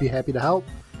podcast? I'd be happy to help.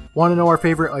 Want to know our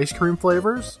favorite ice cream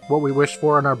flavors? What we wish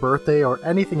for on our birthday or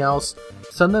anything else?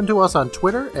 Send them to us on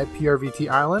Twitter at PRVT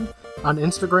Island, on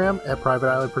Instagram at Private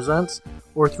Island Presents,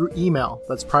 or through email.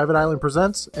 That's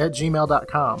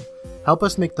privateislandpresents@gmail.com. Help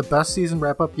us make the best season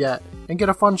wrap-up yet and get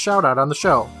a fun shout-out on the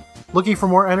show. Looking for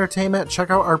more entertainment? Check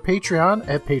out our Patreon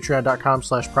at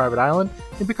patreon.com/privateisland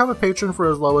and become a patron for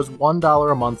as low as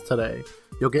 $1 a month today.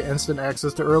 You'll get instant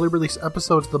access to early release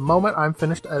episodes the moment I'm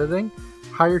finished editing.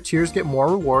 Higher tiers get more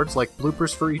rewards like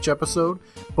bloopers for each episode,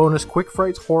 bonus Quick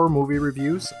Frights horror movie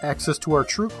reviews, access to our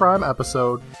true crime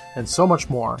episode, and so much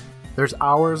more. There's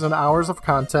hours and hours of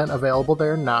content available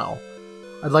there now.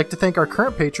 I'd like to thank our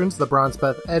current patrons, the Bronze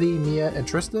Beth, Eddie, Mia, and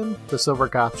Tristan, the Silver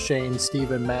Goth, Shane,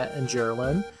 Steven, Matt, and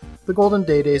Geraldine, the Golden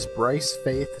Day Days, Bryce,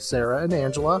 Faith, Sarah, and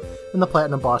Angela, and the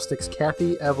Platinum Bostics,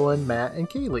 Kathy, Evelyn, Matt, and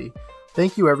Kaylee.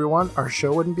 Thank you, everyone. Our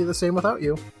show wouldn't be the same without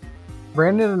you.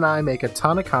 Brandon and I make a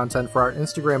ton of content for our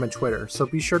Instagram and Twitter, so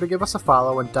be sure to give us a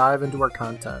follow and dive into our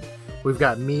content. We've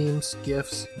got memes,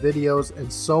 GIFs, videos,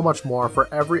 and so much more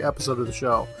for every episode of the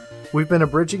show. We've been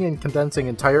abridging and condensing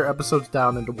entire episodes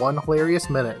down into one hilarious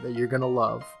minute that you're going to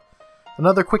love.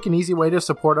 Another quick and easy way to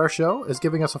support our show is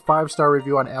giving us a 5-star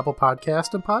review on Apple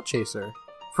Podcast and Podchaser.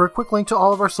 For a quick link to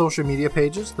all of our social media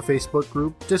pages, the Facebook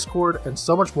group, Discord, and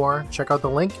so much more, check out the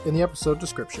link in the episode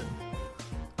description.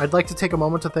 I'd like to take a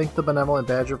moment to thank the Benevolent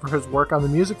Badger for his work on the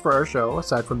music for our show,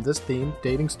 aside from this theme,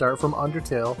 Dating Start from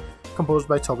Undertale, composed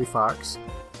by Toby Fox.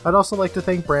 I'd also like to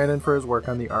thank Brandon for his work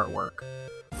on the artwork.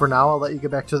 For now, I'll let you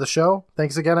get back to the show.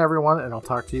 Thanks again, everyone, and I'll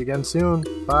talk to you again soon.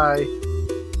 Bye.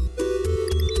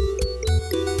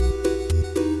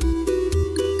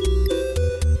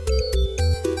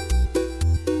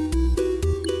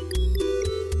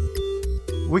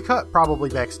 We cut probably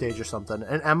backstage or something,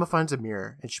 and Emma finds a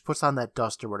mirror, and she puts on that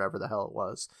dust or whatever the hell it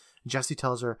was. And Jesse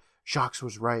tells her, Jacques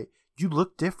was right. You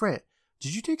look different.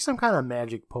 Did you take some kind of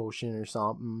magic potion or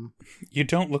something? You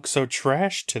don't look so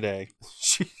trash today.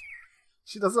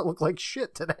 She doesn't look like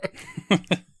shit today.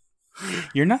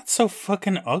 You're not so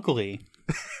fucking ugly.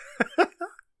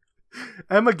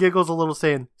 Emma giggles a little,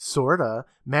 saying, sorta.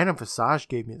 Madame Visage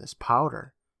gave me this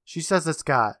powder. She says it's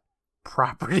got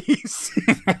properties.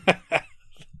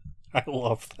 I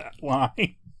love that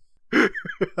line.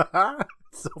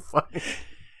 So funny.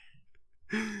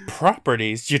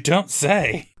 Properties, you don't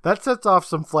say. That sets off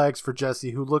some flags for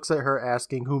Jessie, who looks at her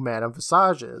asking who Madame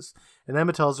Visage is. And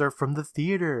Emma tells her, from the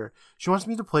theater. She wants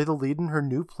me to play the lead in her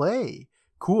new play.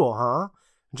 Cool, huh?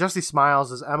 And Jessie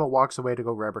smiles as Emma walks away to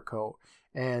go grab her coat.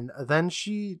 And then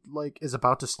she, is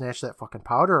about to snatch that fucking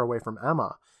powder away from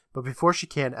Emma. But before she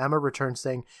can, Emma returns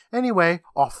saying, anyway,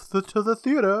 off to the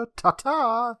theater,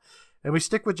 ta-ta. And we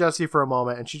stick with Jessie for a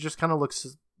moment, and she just kind of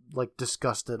looks,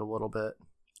 disgusted a little bit.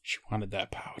 She wanted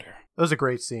that powder. It was a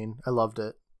great scene. I loved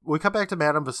it. We cut back to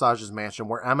Madame Visage's mansion,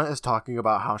 where Emma is talking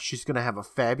about how she's going to have a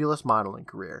fabulous modeling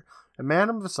career. And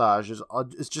Madame Visage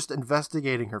is just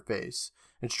investigating her face,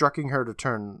 instructing her to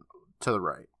turn to the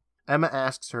right. Emma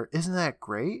asks her, isn't that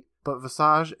great? But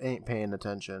Visage ain't paying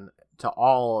attention to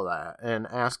all of that, and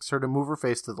asks her to move her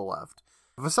face to the left.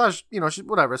 Visage, she's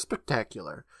whatever,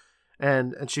 spectacular.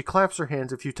 And she claps her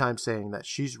hands a few times, saying that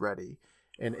she's ready.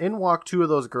 And in walk two of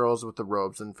those girls with the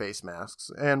robes and face masks,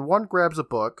 and one grabs a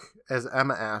book as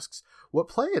Emma asks what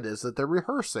play it is that they're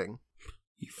rehearsing.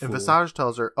 And Visage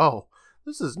tells her, oh,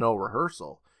 this is no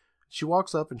rehearsal. She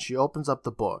walks up and she opens up the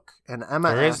book, and Emma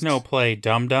asks... There is no play,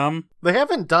 dum-dum. They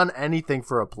haven't done anything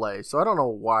for a play, so I don't know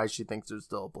why she thinks there's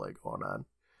still a play going on.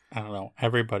 I don't know.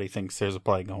 Everybody thinks there's a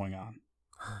play going on.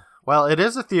 Well, it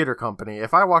is a theater company.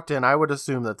 If I walked in, I would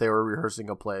assume that they were rehearsing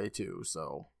a play too,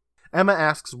 so... Emma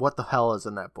asks what the hell is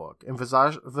in that book, and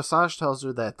Visage tells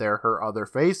her that they're her other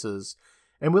faces.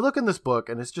 And we look in this book,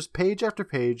 and it's just page after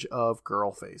page of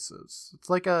girl faces. It's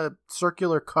like a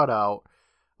circular cutout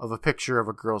of a picture of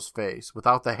a girl's face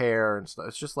without the hair and stuff.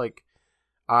 It's just like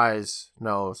eyes,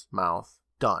 nose, mouth,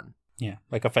 done. Yeah,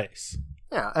 like a face.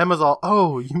 Yeah, Emma's all,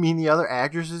 oh, you mean the other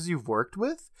actresses you've worked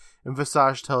with? And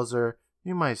Visage tells her,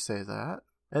 You might say that.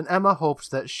 And Emma hopes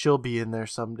that she'll be in there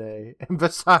someday. And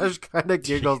Visage kind of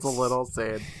giggles a little,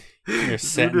 saying, You're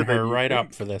setting her right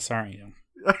up for this, aren't you?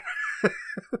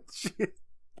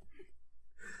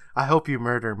 I hope you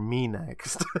murder me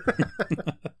next.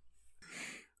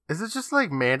 Is it just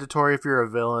like mandatory if you're a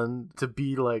villain to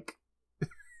be like,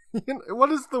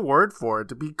 what is the word for it?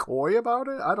 To be coy about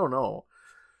it? I don't know.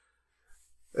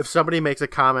 If somebody makes a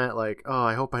comment like, "Oh,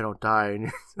 I hope I don't die,"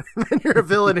 and then you're a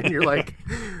villain, and you're like,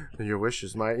 "Your wish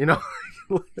is my,"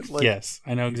 like, yes,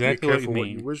 I know exactly what you mean.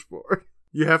 What you wish for.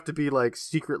 You have to be like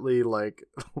secretly like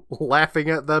laughing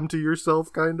at them to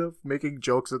yourself, kind of making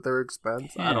jokes at their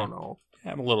expense. Yeah. I don't know.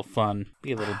 Have a little fun,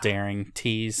 be a little daring,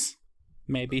 tease.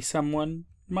 Maybe someone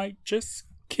might just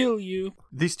kill you.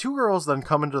 These two girls then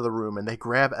come into the room and they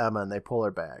grab Emma and they pull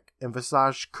her back. And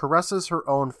Visage caresses her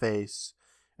own face.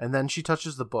 And then she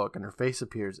touches the book, and her face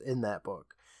appears in that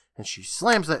book. And she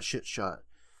slams that shit shut.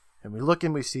 And we look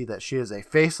and we see that she is a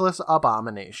faceless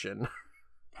abomination.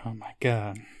 Oh my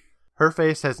god. Her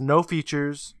face has no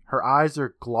features. Her eyes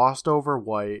are glossed over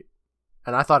white.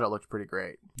 And I thought it looked pretty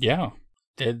great. Yeah.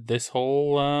 This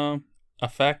whole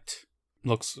effect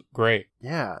looks great.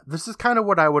 Yeah. This is kind of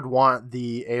what I would want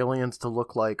the aliens to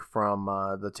look like from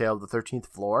the Tale of the 13th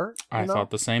Floor. I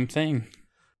thought the same thing.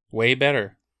 Way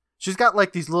better. She's got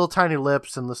like these little tiny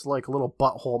lips and this like little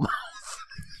butthole mouth.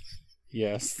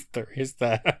 Yes, there is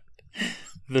that.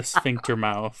 The sphincter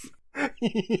mouth.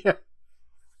 Yeah.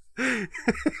 Kind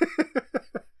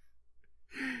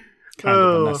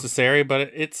of unnecessary, but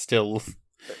it still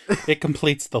it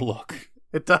completes the look.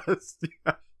 It does.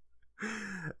 Yeah.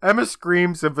 Emma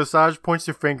screams and Visage points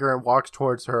her finger and walks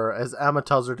towards her as Emma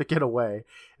tells her to get away.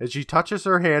 As she touches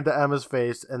her hand to Emma's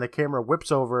face and the camera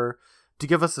whips over to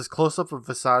give us this close-up of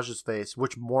Visage's face,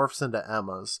 which morphs into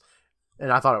Emma's.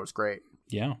 And I thought it was great.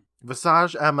 Yeah.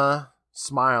 Visage Emma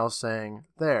smiles, saying,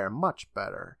 "There, much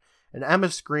better." And Emma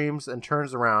screams and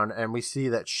turns around, and we see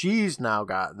that she's now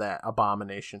got that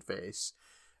abomination face.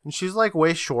 And she's like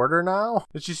way shorter now.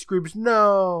 And she screams,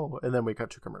 "No!" And then we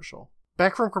cut to commercial.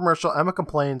 Back from commercial, Emma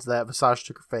complains that Visage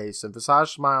took her face, and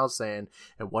Visage smiles, saying,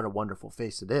 "And what a wonderful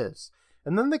face it is."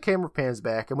 And then the camera pans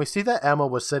back, and we see that Emma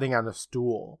was sitting on a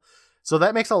stool. So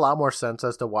that makes a lot more sense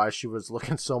as to why she was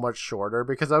looking so much shorter,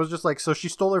 because I was just like, so she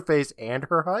stole her face and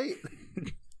her height?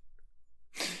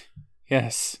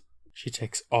 Yes, she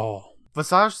takes all.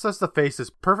 Visage says the face is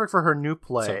perfect for her new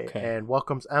play okay. and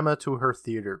welcomes Emma to her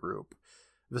theater group.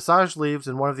 Visage leaves,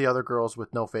 and one of the other girls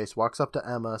with no face walks up to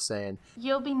Emma saying,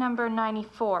 "You'll be number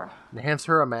 94. and hands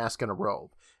her a mask and a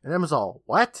robe. And Emma's all,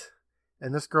 "What?"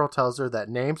 And this girl tells her that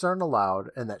names aren't allowed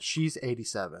and that she's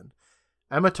 87.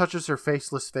 Emma touches her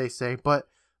faceless face, saying, "But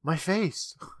my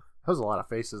face." That was a lot of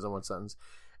faces in one sentence.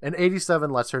 And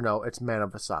 87 lets her know it's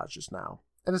Madame Visage's now.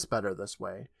 And it's better this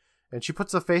way. And she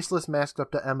puts the faceless mask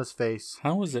up to Emma's face.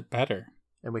 How is it better?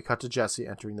 And we cut to Jesse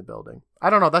entering the building. I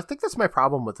don't know. I think that's my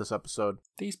problem with this episode.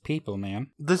 These people, man.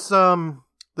 This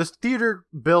theater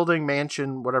building,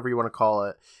 mansion, whatever you want to call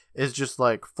it, is just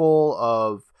like full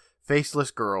of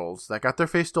faceless girls that got their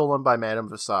face stolen by Madame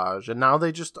Visage, and now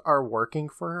they just are working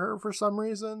for her for some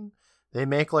reason. They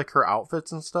make like her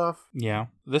outfits and stuff. Yeah.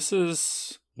 This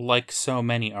is like so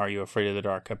many Are You Afraid of the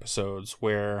Dark episodes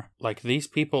where like these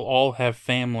people all have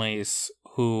families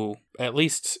who, at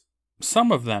least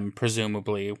some of them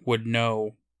presumably, would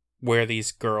know where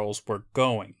these girls were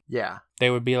going. Yeah. They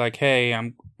would be like, "Hey,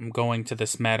 I'm going to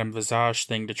this Madame Visage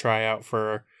thing to try out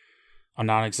for a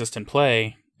non-existent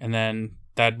play," and then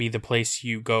that'd be the place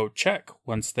you go check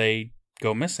once they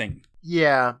go missing.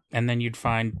 Yeah. And then you'd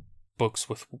find books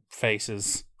with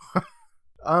faces.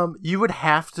 You would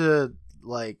have to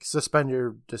like suspend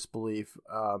your disbelief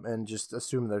and just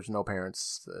assume there's no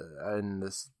parents in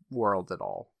this world at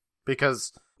all,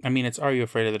 because I mean, it's Are You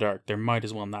Afraid of the Dark? There might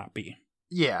as well not be.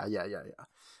 Yeah.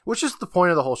 Which is the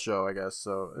point of the whole show, I guess.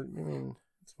 So I mean,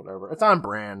 it's whatever. It's on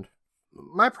brand.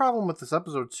 My problem with this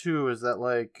episode too is that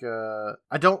like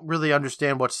I don't really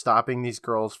understand what's stopping these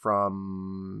girls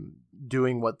from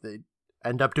doing what they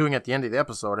end up doing at the end of the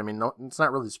episode. I mean, no, it's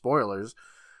not really spoilers.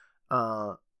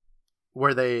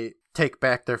 Where they take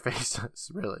back their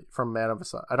faces, really, from Madame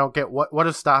Visage. I don't get what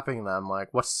is stopping them. Like,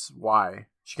 why?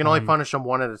 She can only punish them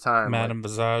one at a time. Madame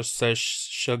Visage says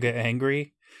she'll get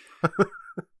angry.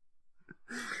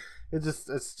 It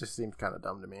just seems kind of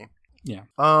dumb to me. Yeah.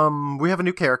 We have a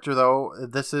new character though.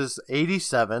 This is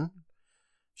 87.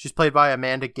 She's played by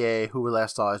Amanda Gay, who we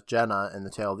last saw as Jenna in the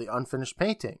Tale of the Unfinished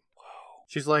Painting. Whoa.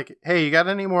 She's like, "Hey, you got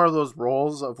any more of those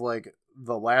roles of like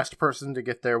the last person to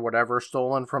get their whatever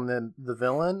stolen from the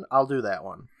villain? I'll do that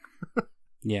one."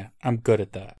 Yeah, I'm good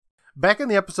at that. Back in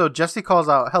the episode, Jessie calls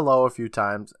out hello a few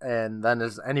times, and then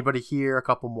is anybody here? A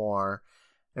couple more.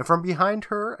 And from behind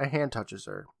her, a hand touches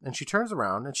her, and she turns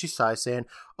around and she sighs, saying,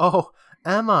 "Oh,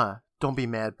 Emma, don't be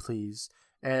mad, please."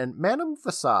 And Madame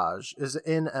Visage is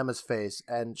in Emma's face,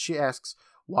 and she asks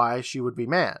why she would be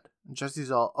mad. And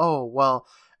Jessie's all, "Oh, well,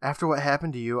 after what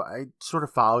happened to you, I sort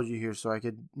of followed you here so I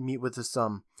could meet with this,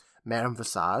 Madame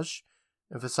Visage."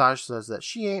 And Visage says that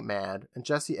she ain't mad, and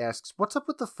Jessie asks, "What's up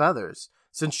with the feathers?"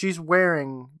 Since she's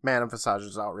wearing Madame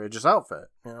Visage's outrageous outfit.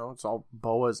 You know, it's all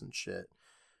boas and shit.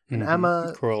 And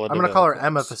Emma, I'm going to call her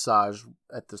Emma Visage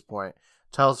at this point,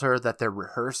 tells her that they're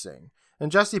rehearsing.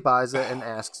 And Jessie buys it and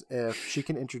asks if she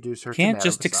can introduce her to Madame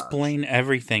just Visage. Explain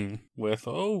everything with,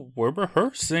 "Oh, we're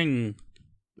rehearsing."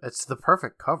 It's the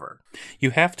perfect cover.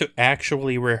 You have to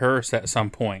actually rehearse at some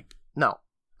point. No,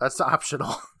 that's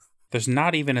optional. There's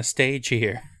not even a stage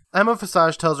here. Emma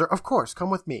Visage tells her, "Of course, come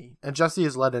with me." And Jessie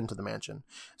is led into the mansion.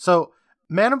 So,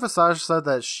 Madame Visage said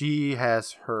that she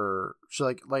has her...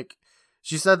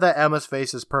 She said that Emma's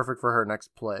face is perfect for her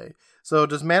next play. So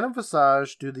does Madame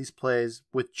Visage do these plays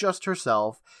with just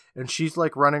herself, and she's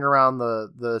like running around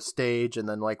the stage, and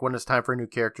then like when it's time for a new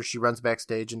character, she runs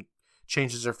backstage and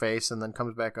changes her face and then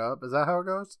comes back up? Is that how it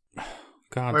goes?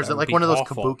 God, or is it like one of those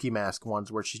kabuki mask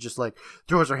ones where she just like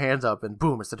throws her hands up and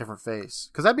boom, it's a different face?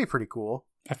 Because that'd be pretty cool.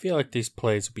 I feel like these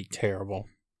plays would be terrible.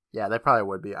 Yeah, they probably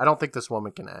would be. I don't think this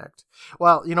woman can act.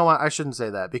 Well, you know what? I shouldn't say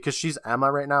that because she's Emma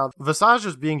right now. Visage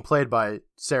is being played by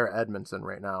Sarah Edmondson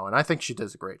right now, and I think she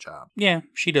does a great job. Yeah,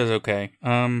 she does okay.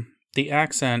 The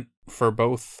accent for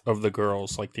both of the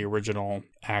girls, like the original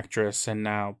actress and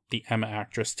now the Emma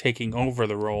actress taking over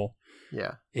the role,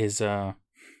 is a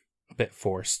bit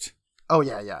forced. Oh,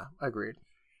 yeah, agreed.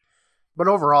 But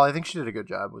overall, I think she did a good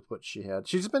job with what she had.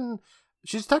 She's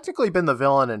technically been the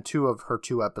villain in 2 of her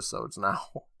 2 episodes now.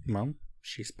 Well,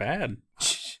 she's bad.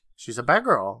 She's a bad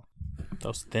girl.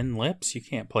 Those thin lips, you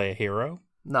can't play a hero.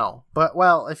 No, but,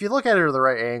 well, if you look at her the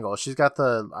right angle, she's got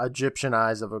the Egyptian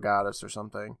eyes of a goddess or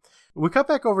something. We cut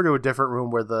back over to a different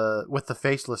room with the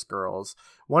faceless girls.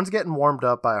 One's getting warmed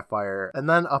up by a fire, and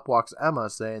then up walks Emma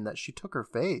saying that she took her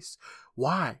face.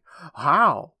 Why?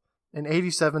 How? And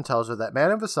 87 tells her that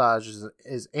Madame Visage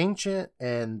is ancient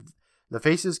and the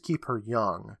faces keep her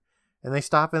young. And they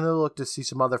stop and they look to see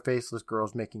some other faceless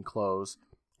girls making clothes.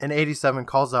 And 87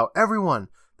 calls out, "Everyone,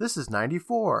 this is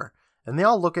 94. And they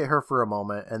all look at her for a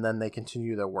moment and then they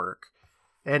continue their work.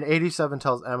 And 87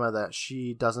 tells Emma that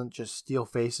she doesn't just steal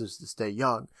faces to stay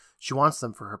young. She wants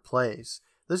them for her plays.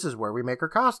 This is where we make her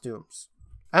costumes.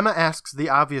 Emma asks the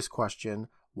obvious question,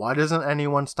 why doesn't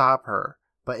anyone stop her?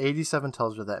 But 87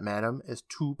 tells her that Madame is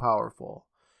too powerful.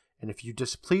 And if you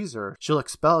displease her, she'll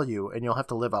expel you and you'll have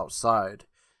to live outside.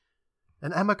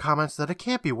 And Emma comments that it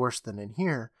can't be worse than in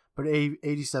here. But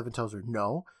 87 tells her,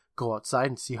 no, go outside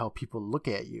and see how people look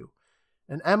at you.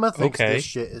 And Emma thinks this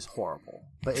shit is horrible.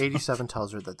 But 87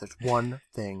 tells her that there's one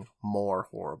thing more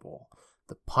horrible.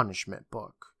 The punishment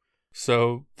book.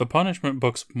 So the punishment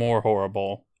book's more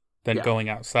horrible than going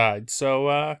outside.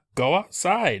 So go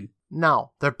outside.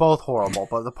 No, they're both horrible,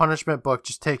 but the punishment book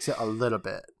just takes it a little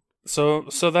bit. So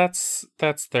that's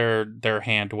their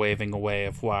hand waving away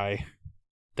of why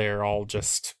they're all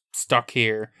just stuck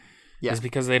here. Yeah. Is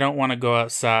because they don't want to go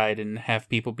outside and have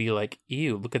people be like,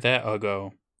 ew, look at that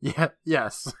uggo. Yeah,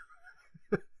 yes.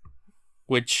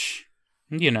 Which,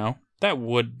 that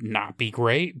would not be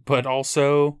great, but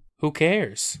also, who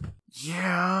cares?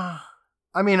 Yeah.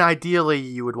 I mean, ideally,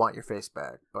 you would want your face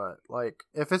back, but,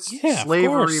 if it's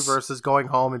slavery versus going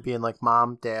home and being like,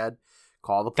 Mom, Dad,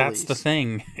 call the police. That's the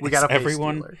thing. We got to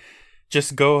everyone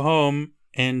just go home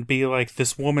and be like,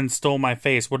 this woman stole my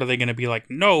face. What are they going to be like?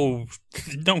 No,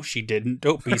 she didn't.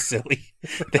 Don't be silly.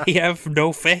 They have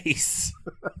no face.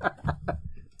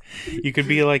 You could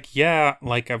be like,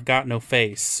 I've got no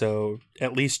face, so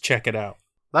at least check it out.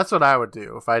 That's what I would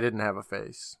do if I didn't have a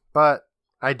face. But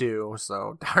I do,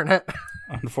 so darn it.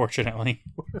 Unfortunately.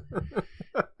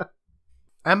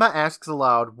 Emma asks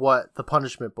aloud what the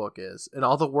punishment book is, and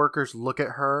all the workers look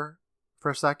at her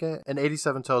for a second, and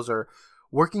 87 tells her,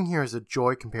 working here is a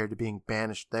joy compared to being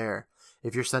banished there.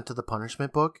 If you're sent to the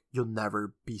punishment book, you'll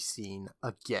never be seen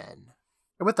again.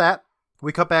 And with that,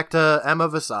 we cut back to Emma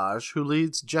Visage, who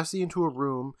leads Jessie into a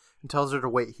room and tells her to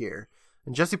wait here.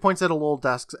 And Jessie points at a little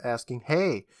desk asking,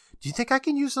 hey, do you think I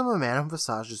can use some of Madame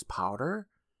Visage's powder?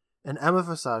 And Emma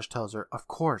Visage tells her, of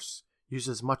course, use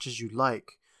as much as you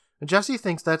like. And Jessie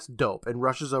thinks that's dope and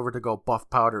rushes over to go buff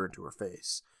powder into her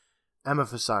face. Emma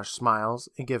Visage smiles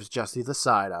and gives Jessie the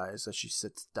side eyes as she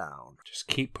sits down. Just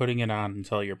keep putting it on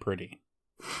until you're pretty.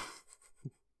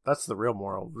 That's the real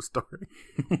moral of the story.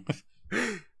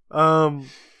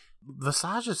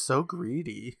 Visage is so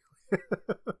greedy.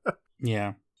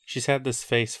 Yeah. She's had this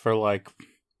face for like,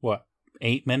 what,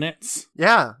 8 minutes?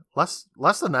 Yeah, less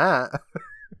than that.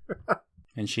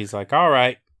 And she's like, all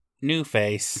right, new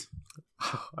face.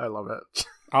 I love it.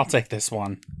 I'll take this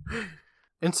one.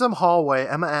 In some hallway,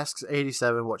 Emma asks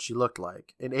 87 what she looked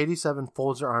like, and 87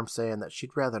 folds her arms saying that she'd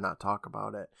rather not talk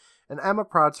about it. And Emma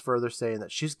prods further, saying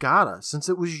that she's gotta, since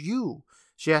it was you.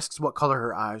 She asks what color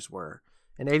her eyes were,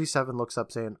 and 87 looks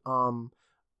up saying,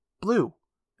 blue.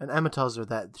 And Emma tells her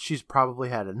that she's probably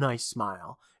had a nice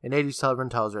smile, and 87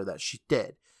 tells her that she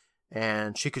did,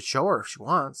 and she could show her if she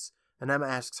wants. And Emma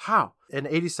asks how, and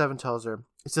 87 tells her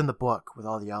it's in the book with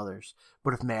all the others,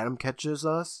 but if Madam catches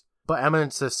us... But Emma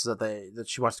insists that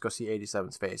she wants to go see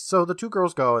 87's face. So the two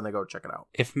girls go and they go check it out.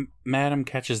 If Madam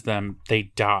catches them,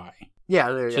 they die.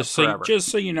 Yeah, just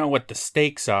so you know what the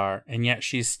stakes are, and yet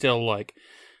she's still like,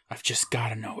 I've just got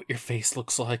to know what your face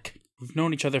looks like. We've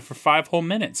known each other for 5 whole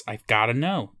minutes. I've got to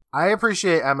know. I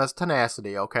appreciate Emma's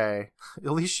tenacity, okay?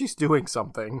 At least she's doing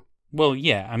something. Well,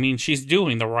 yeah, I mean, she's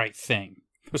doing the right thing.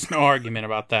 There's no argument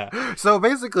about that. So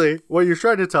basically, what you're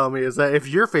trying to tell me is that if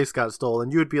your face got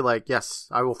stolen, you would be like, yes,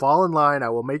 I will fall in line. I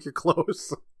will make your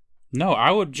clothes. No,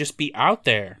 I would just be out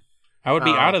there. I would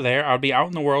be out of there. I would be out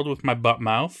in the world with my butt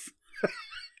mouth.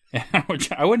 And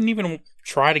I wouldn't even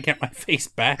try to get my face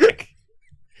back.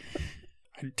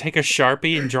 I'd take a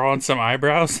Sharpie and draw on some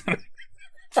eyebrows and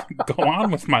go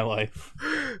on with my life.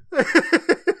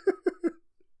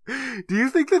 Do you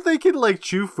think that they can, like,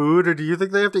 chew food, or do you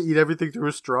think they have to eat everything through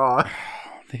a straw?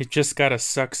 They just gotta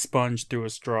suck sponge through a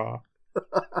straw.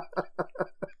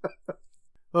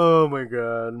 Oh my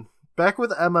god. Back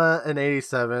with Emma and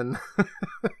 87.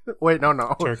 Wait,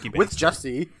 no. Turkey with bastard.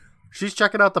 Jessie. She's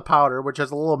checking out the powder, which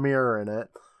has a little mirror in it.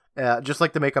 Just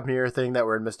like the makeup mirror thing that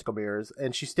were in Mystical Mirrors.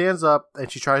 And she stands up and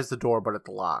she tries the door, but it's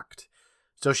locked.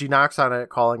 So she knocks on it,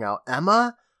 calling out,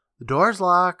 Emma, the door's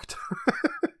locked.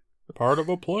 Part of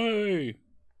a play.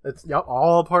 It's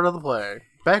all part of the play.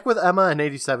 Back with Emma and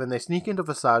 87, they sneak into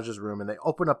Visage's room and they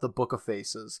open up the Book of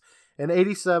Faces. And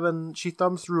 87, she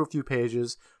thumbs through a few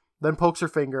pages, then pokes her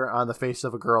finger on the face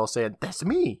of a girl saying, that's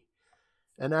me.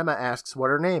 And Emma asks what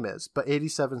her name is, but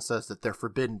 87 says that they're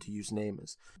forbidden to use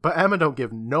names. But Emma don't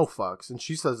give no fucks, and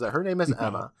she says that her name is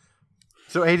Emma.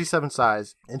 So 87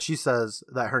 sighs, and she says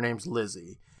that her name's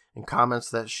Lizzie, and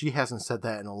comments that she hasn't said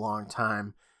that in a long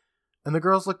time. And the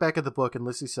girls look back at the book, and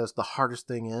Lizzie says the hardest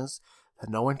thing is that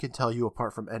no one can tell you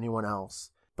apart from anyone else.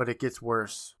 But it gets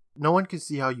worse. No one can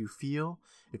see how you feel,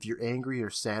 if you're angry or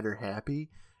sad or happy.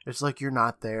 It's like you're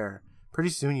not there.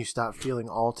 Pretty soon you stop feeling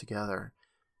altogether.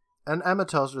 And Emma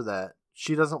tells her that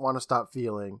she doesn't want to stop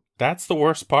feeling. That's the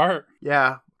worst part.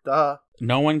 Yeah, duh.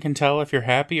 No one can tell if you're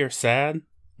happy or sad.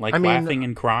 Like, laughing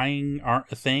and crying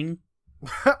aren't a thing.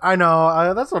 I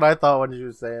know. That's what I thought when she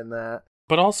was saying that.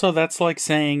 But also, that's like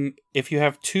saying if you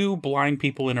have 2 blind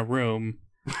people in a room,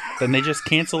 then they just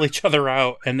cancel each other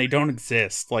out and they don't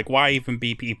exist. Like, why even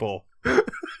be people?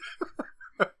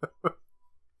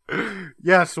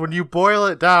 Yes, when you boil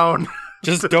it down.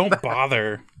 Just don't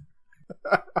bother.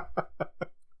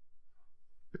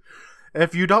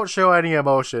 If you don't show any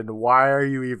emotion, why were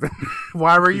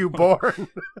you born?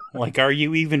 Like, are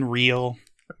you even real?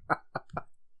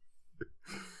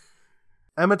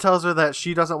 Emma tells her that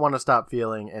she doesn't want to stop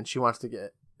feeling and she wants to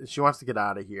get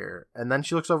out of here. And then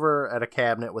she looks over at a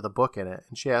cabinet with a book in it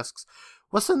and she asks,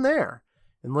 "What's in there?"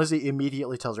 And Lizzie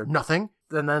immediately tells her nothing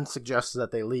and then suggests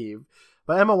that they leave.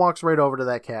 But Emma walks right over to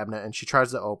that cabinet and she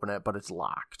tries to open it, but it's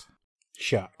locked.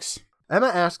 Shucks. Emma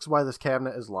asks why this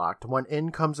cabinet is locked when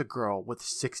in comes a girl with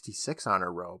 66 on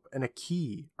her robe and a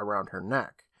key around her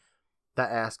neck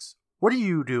that asks, "What are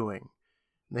you doing?"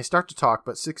 And they start to talk,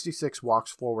 but 66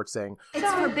 walks forward saying,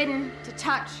 It's forbidden to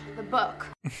touch the book.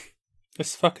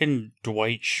 This fucking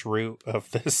Dwight Schrute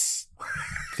of this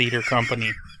theater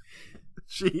company.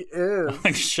 She is.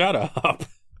 Like, shut up.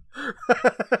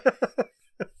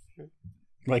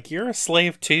 Like, you're a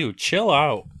slave too. Chill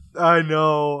out. I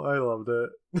know. I loved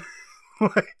it.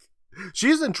 Like,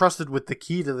 she's entrusted with the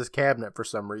key to this cabinet for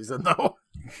some reason, though.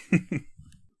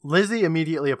 Lizzie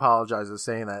immediately apologizes,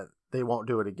 saying that they won't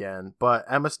do it again, but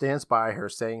Emma stands by her,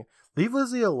 saying, "Leave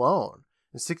Lizzie alone."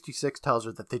 And 66 tells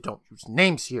her that they don't use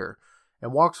names here,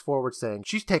 and walks forward, saying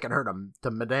she's taking her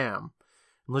to Madame.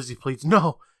 And Lizzie pleads,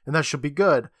 "No, and that should be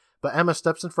good." But Emma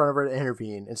steps in front of her to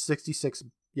intervene, and 66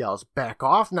 yells, "Back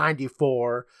off,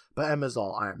 94. But Emma's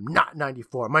all, "I am not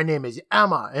 94. My name is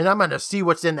Emma, and I'm going to see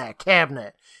what's in that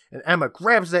cabinet." And Emma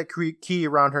grabs that key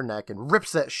around her neck and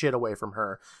rips that shit away from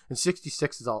her. And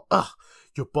 66 is all, "Ugh,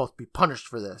 you'll both be punished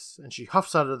for this." And she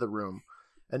huffs out of the room.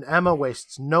 And Emma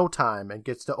wastes no time and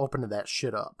gets to open that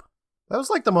shit up. That was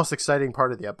like the most exciting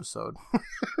part of the episode.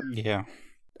 Yeah.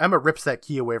 Emma rips that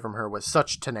key away from her with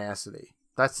such tenacity.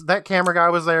 That camera guy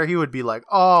was there. He would be like,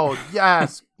 "Oh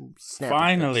yes,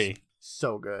 finally!"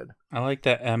 So good. I like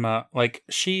that Emma, like,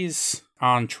 she's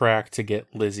on track to get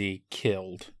Lizzie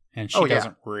killed, and she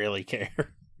doesn't really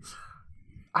care.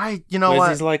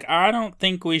 Lizzie's like, I don't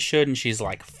think we should, and she's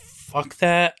like, fuck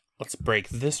that. Let's break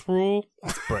this rule.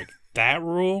 Let's break that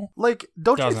rule. Like,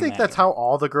 don't you think matter. That's how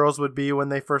all the girls would be when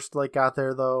they first like got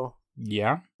there, though?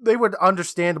 Yeah. They would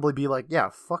understandably be like, yeah,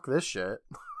 fuck this shit.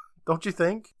 Don't you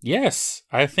think? Yes.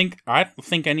 I don't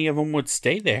think any of them would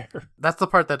stay there. That's the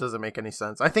part that doesn't make any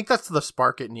sense. I think that's the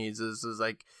spark it needs is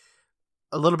like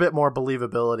a little bit more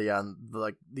believability on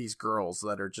like these girls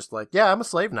that are just like, yeah, I'm a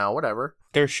slave now, whatever.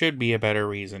 There should be a better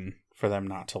reason for them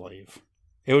not to leave.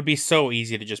 It would be so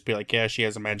easy to just be like, yeah, she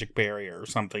has a magic barrier or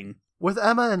something. With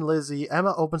Emma and Lizzie,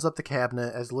 Emma opens up the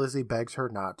cabinet as Lizzie begs her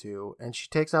not to, and she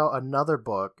takes out another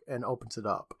book and opens it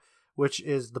up, which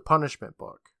is the punishment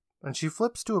book. And she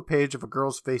flips to a page of a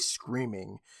girl's face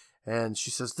screaming, and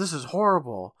she says, "This is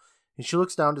horrible." And she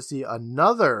looks down to see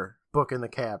another book in the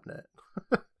cabinet.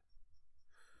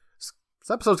 This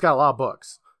episode's got a lot of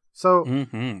books. So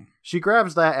she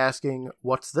grabs that asking,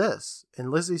 "What's this?"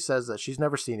 And Lizzie says that she's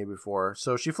never seen it before.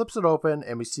 So she flips it open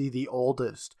and we see the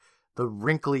oldest, the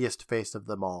wrinkliest face of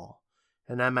them all.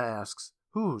 And Emma asks,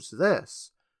 "Who's this?"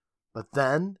 But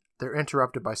then they're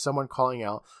interrupted by someone calling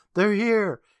out, "They're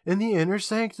here in the inner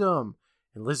sanctum."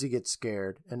 And Lizzie gets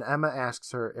scared. And Emma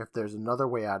asks her if there's another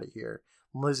way out of here.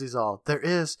 And Lizzie's all, "There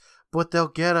is, but they'll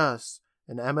get us."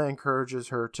 And Emma encourages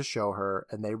her to show her,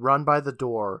 and they run by the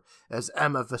door as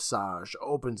Emma Visage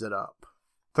opens it up.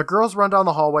 The girls run down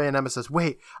the hallway, and Emma says,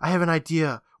 "Wait, I have an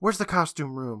idea. Where's the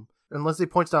costume room?" And Lizzie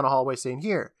points down a hallway saying,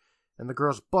 "Here." And the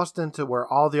girls bust into where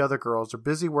all the other girls are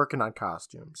busy working on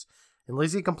costumes. And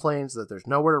Lizzie complains that there's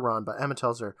nowhere to run, but Emma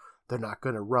tells her they're not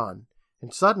going to run.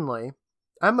 And suddenly,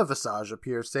 Emma Visage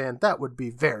appears saying that would be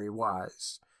very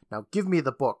wise. "Now give me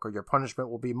the book, or your punishment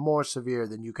will be more severe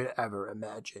than you could ever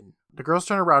imagine." The girls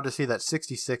turn around to see that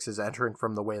 66 is entering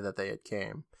from the way that they had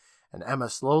came. And Emma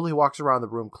slowly walks around the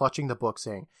room clutching the book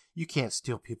saying, "You can't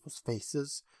steal people's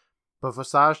faces." But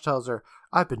Visage tells her,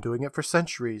 "I've been doing it for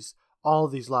centuries. All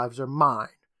these lives are mine."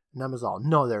 And Emma's all,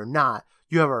 "No, they're not.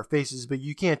 You have our faces, but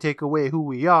you can't take away who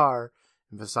we are."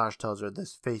 And Visage tells her,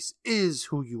 "This face is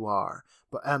who you are."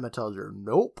 But Emma tells her,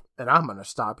 "Nope, and I'm going to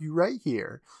stop you right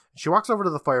here." And she walks over to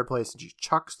the fireplace and she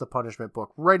chucks the punishment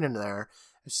book right in there.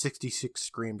 And 66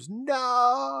 screams,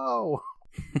 "No!"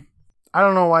 I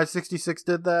don't know why 66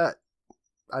 did that.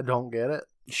 I don't get it.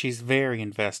 She's very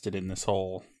invested in this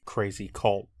whole crazy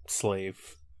cult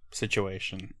slave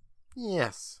situation.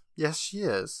 Yes, she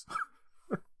is.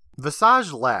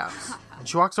 Visage laughs, and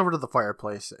she walks over to the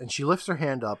fireplace, and she lifts her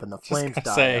hand up, and the flames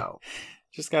die out.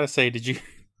 Just gotta say,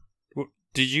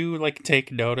 did you like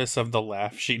take notice of the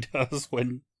laugh she does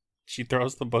when she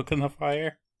throws the book in the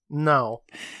fire? No.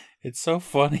 It's so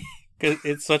funny, because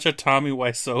it's such a Tommy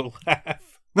Wiseau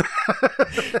laugh.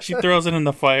 She throws it in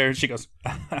the fire, and she goes,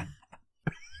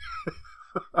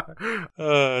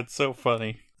 it's so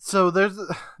funny. So there's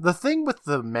the thing with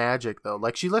the magic, though.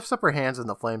 Like, she lifts up her hands and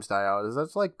the flames die out. Is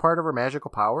that like part of her magical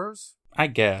powers? I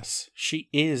guess. She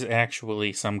is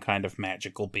actually some kind of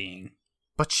magical being.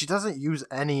 But she doesn't use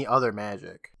any other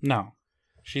magic. No.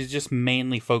 She's just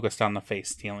mainly focused on the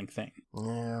face-stealing thing.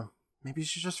 Yeah. Maybe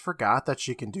she just forgot that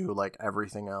she can do, like,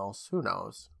 everything else. Who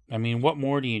knows? I mean, what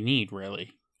more do you need,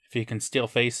 really? If you can steal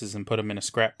faces and put them in a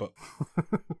scrapbook.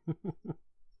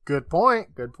 Good point.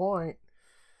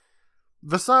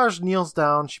 Visage kneels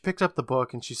down, she picks up the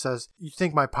book, and she says, "You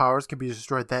think my powers can be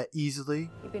destroyed that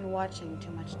easily? You've been watching too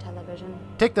much television.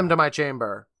 Take them to my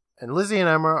chamber." And Lizzie and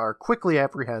Emma are quickly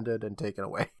apprehended and taken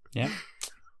away. Yeah.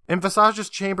 In Visage's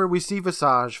chamber, we see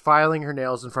Visage filing her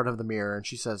nails in front of the mirror, and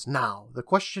she says, "Now, the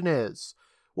question is,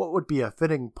 what would be a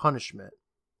fitting punishment?"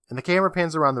 And the camera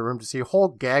pans around the room to see a whole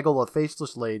gaggle of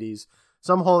faceless ladies,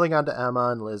 some holding on to Emma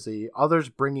and Lizzie, others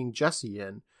bringing Jessie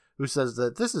in, who says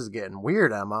that, "This is getting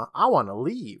weird, Emma. I want to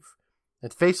leave."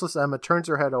 And faceless Emma turns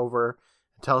her head over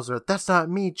and tells her, "That's not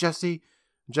me, Jessie."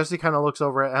 Jessie kind of looks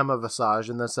over at Emma Visage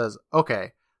and then says,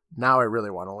 "Okay, now I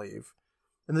really want to leave."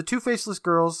 And the two faceless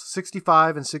girls,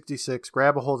 65 and 66,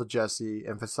 grab a hold of Jessie,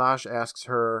 and Visage asks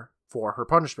her for her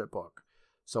punishment book.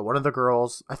 So one of the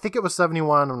girls, I think it was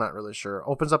 71, I'm not really sure,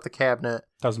 opens up the cabinet.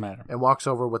 Doesn't matter. And walks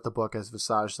over with the book as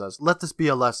Visage says, "Let this be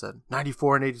a lesson.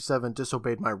 94 and 87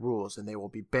 disobeyed my rules, and they will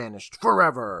be banished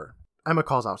forever." Emma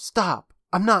calls out, "Stop!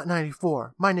 I'm not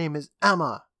 94. My name is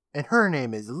Emma, and her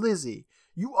name is Lizzie.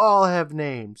 You all have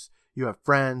names. You have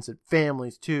friends and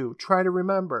families, too. Try to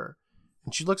remember."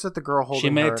 And she looks at the girl holding She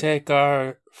may her. take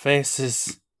our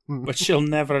faces, but she'll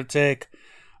never take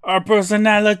our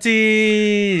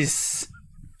personalities.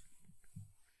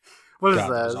 What is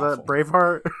God, that? Is awful. that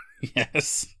Braveheart?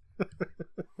 Yes.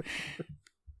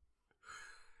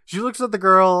 She looks at the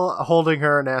girl holding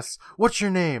her and asks, "What's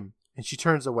your name?" And she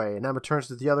turns away. And Emma turns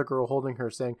to the other girl holding her,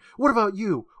 saying, "What about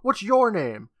you? What's your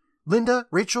name? Linda?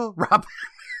 Rachel? Robin?"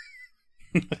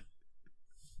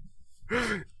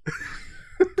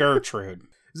 Gertrude.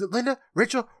 Is it Linda?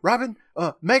 Rachel? Robin?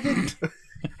 Megan?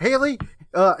 Haley?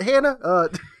 Hannah?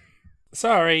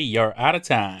 Sorry, you're out of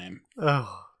time.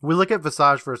 We look at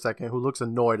Visage for a second, who looks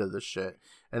annoyed at this shit.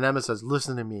 And Emma says,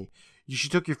 "Listen to me. She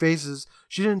took your faces.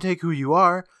 She didn't take who you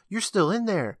are. You're still in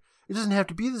there. It doesn't have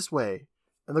to be this way."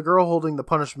 And the girl holding the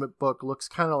punishment book looks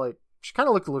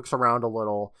looks around a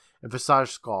little, and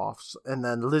Visage scoffs. And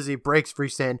then Lizzie breaks free,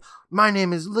 saying, "My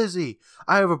name is Lizzie.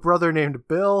 I have a brother named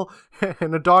Bill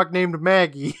and a dog named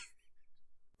Maggie."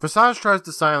 Visage tries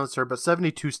to silence her, but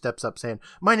 72 steps up, saying,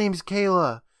 "My name's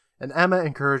Kayla." And Emma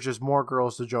encourages more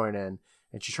girls to join in.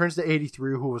 And she turns to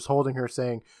 83, who was holding her,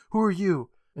 saying, "Who are you?"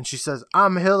 And she says,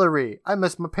 "I'm Hillary. I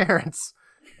miss my parents."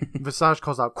 Visage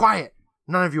calls out, "Quiet!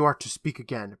 None of you are to speak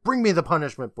again. Bring me the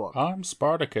punishment book." I'm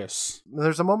Spartacus.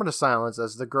 There's a moment of silence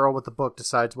as the girl with the book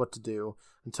decides what to do,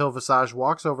 until Visage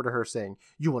walks over to her, saying,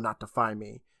 "You will not defy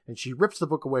me." And she rips the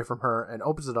book away from her and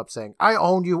opens it up, saying, "I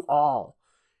own you all."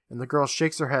 And the girl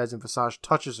shakes her head, and Visage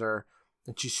touches her,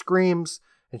 and she screams,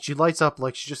 and she lights up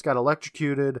like she just got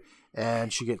electrocuted,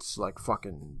 and she gets like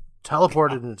fucking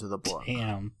teleported into the book.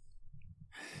 Damn.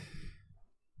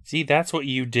 See, that's what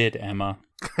you did, Emma.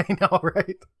 I know,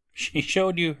 right? She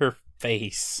showed you her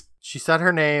face. She said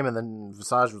her name, and then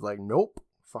Visage was like, "Nope,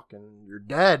 fucking, you're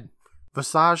dead."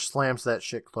 Visage slams that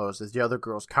shit closed as the other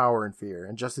girls cower in fear,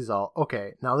 and Jesse's all,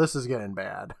 "Okay, now this is getting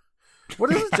bad."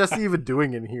 What is Jesse even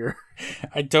doing in here?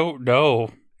 I don't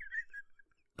know.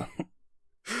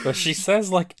 But she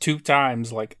says like 2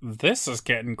 times, like, "This is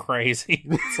getting crazy."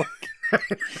 It's like,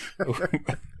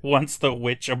 once the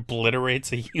witch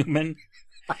obliterates a human,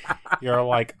 you're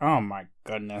like, "Oh my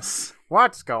goodness.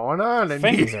 What's going on in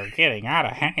Things here? are getting out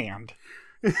of hand."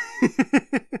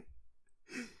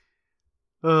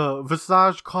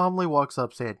 Visage calmly walks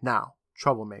up, saying, "Now,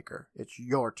 troublemaker, it's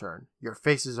your turn. Your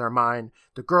faces are mine,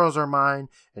 the girls are mine,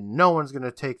 and no one's going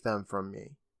to take them from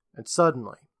me." And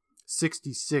suddenly,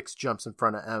 66 jumps in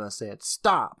front of Emma, saying,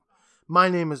 "Stop! My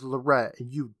name is Lorette,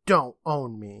 and you don't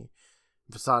own me."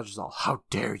 Visage is all, "How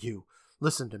dare you?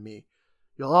 Listen to me.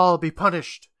 You'll all be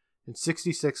punished." And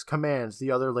 66 commands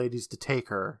the other ladies to take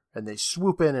her, and they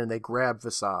swoop in and they grab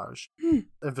Visage.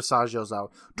 And Visage yells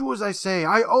out, "Do as I say!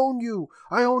 I own you!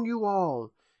 I own you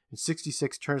all!" And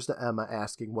 66 turns to Emma,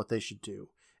 asking what they should do.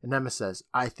 And Emma says,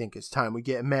 "I think it's time we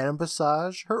get Madame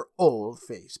Visage her old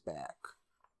face back."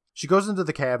 She goes into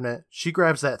the cabinet. She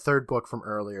grabs that third book from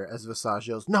earlier as Visage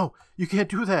yells, "No, you can't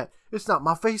do that. It's not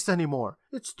my face anymore.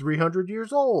 It's 300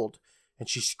 years old." And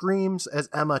she screams as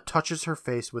Emma touches her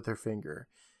face with her finger.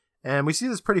 And we see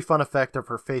this pretty fun effect of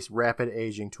her face rapid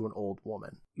aging to an old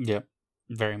woman. Yep.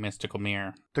 Very mystical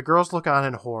mirror. The girls look on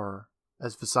in horror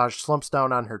as Visage slumps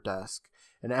down on her desk.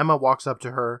 And Emma walks up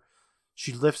to her.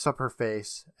 She lifts up her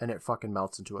face, and it fucking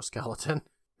melts into a skeleton.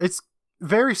 It's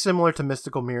very similar to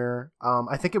Mystical Mirror.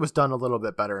 I think it was done a little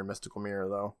bit better in Mystical Mirror,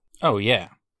 though. Oh, yeah.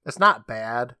 It's not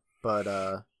bad,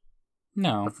 but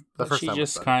No. the But first she time was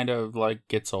just better. kind of like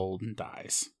gets old and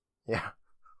dies. Yeah.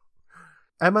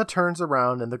 Emma turns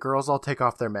around, and the girls all take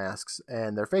off their masks,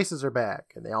 and their faces are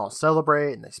back, and they all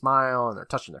celebrate, and they smile, and they're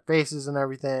touching their faces and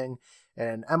everything.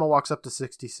 And Emma walks up to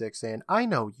 66, saying, "I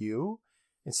know you."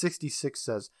 And 66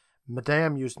 says,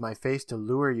 "Madame used my face to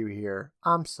lure you here.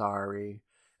 I'm sorry."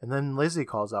 And then Lizzie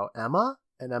calls out, "Emma?"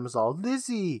 And Emma's all,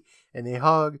 "Lizzie!" And they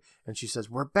hug, and she says,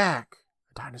 "We're back."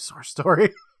 A dinosaur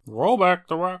story. Roll back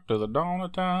the rock to the dawn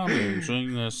of time and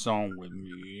sing this song with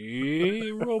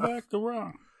me. Roll back the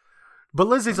rock. But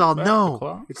Lizzie's all, Back the "No,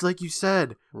 clock. it's like you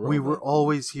said. We Roll were back.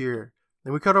 always here."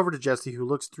 Then we cut over to Jesse, who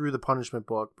looks through the punishment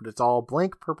book, but it's all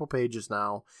blank purple pages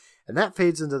now. And that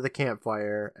fades into the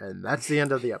campfire, and that's the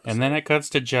end of the episode. And then it cuts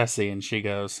to Jessie, and she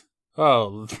goes,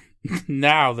 "Oh,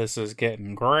 now this is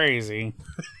getting crazy."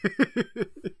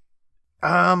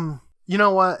 You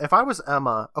know what? If I was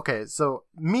Emma, okay, so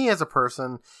me as a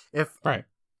person, if Right.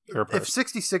 You're a if person.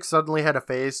 66 suddenly had a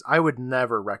face, I would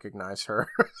never recognize her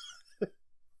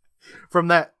from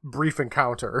that brief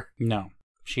encounter. No.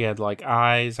 She had like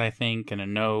eyes, I think, and a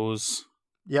nose.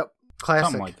 Yep, classic.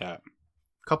 Something like that.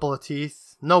 Couple of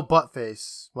teeth, no butt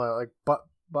face, well, like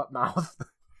butt mouth.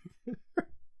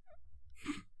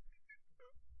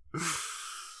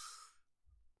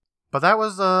 But that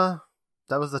was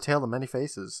the Tale of Many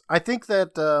Faces. I think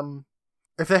that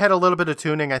if they had a little bit of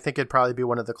tuning, I think it'd probably be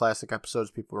one of the classic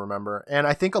episodes people remember. And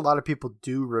I think a lot of people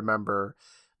do remember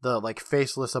the like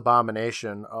faceless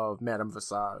abomination of Madame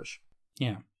Visage.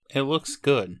 Yeah, it looks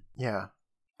good. Yeah.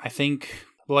 I think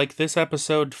like this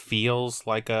episode feels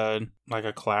like a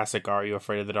classic Are You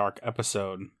Afraid of the Dark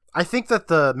episode. I think that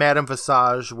the Madame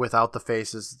Visage without the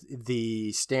face is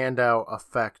the standout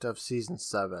effect of season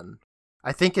 7.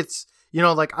 I think it's,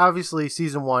 like obviously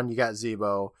season 1 you got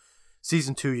Zebo,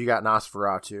 season 2 you got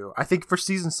Nosferatu. I think for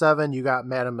season 7 you got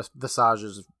Madame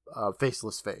Visage's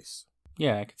faceless face.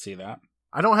 Yeah, I could see that.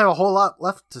 I don't have a whole lot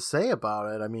left to say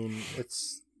about it. I mean,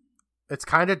 it's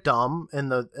kind of dumb in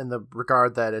the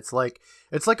regard that it's like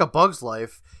A Bug's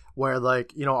Life, where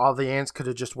like, all the ants could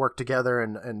have just worked together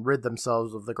and rid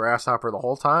themselves of the grasshopper the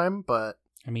whole time, but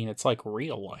I mean, it's like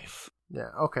real life. Yeah,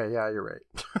 okay, yeah, you're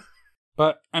right.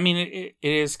 But I mean, it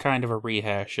is kind of a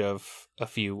rehash of a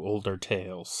few older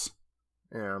tales.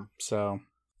 Yeah. So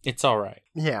it's all right.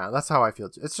 Yeah, that's how I feel.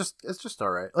 It's just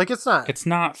all right. Like it's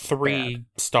not 3 bad.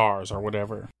 stars or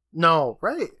whatever. No,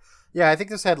 right? Yeah, I think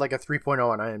this had like a 3.0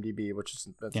 on IMDb, which is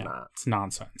not. It's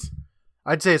nonsense.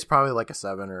 I'd say it's probably like a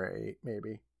 7 or 8,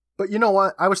 maybe. But you know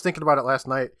what? I was thinking about it last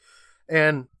night,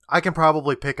 and I can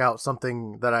probably pick out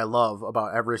something that I love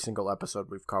about every single episode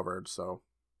we've covered. So,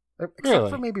 except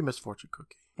for maybe Misfortune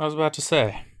Cookie. I was about to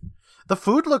say. The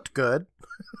food looked good.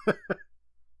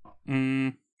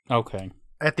 Okay.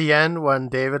 At the end, when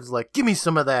David's like, "Give me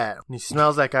some of that," and he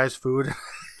smells that guy's food,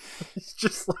 it's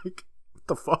just like, what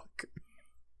the fuck?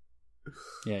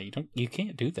 Yeah, you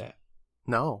can't do that.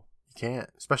 No, you can't.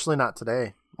 Especially not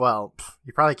today. Well,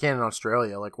 you probably can in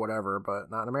Australia, like whatever,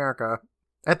 but not in America.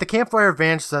 At the campfire,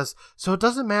 Vange says, "So it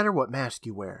doesn't matter what mask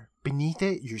you wear. Beneath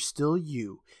it, you're still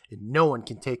you, and no one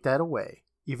can take that away."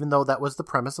 Even though that was the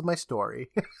premise of my story.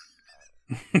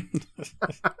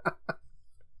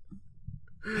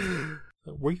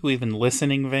 Were you even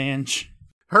listening, Vange?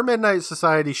 Her Midnight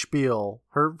Society spiel,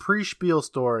 her pre-spiel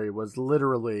story was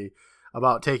literally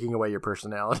about taking away your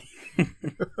personality.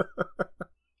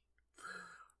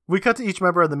 We cut to each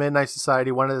member of the Midnight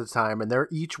Society one at a time, and they're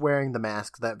each wearing the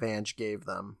mask that Vange gave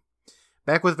them.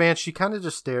 Back with Vange, she kind of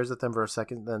just stares at them for a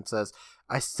second, then says,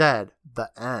 "I said the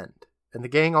end." And the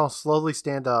gang all slowly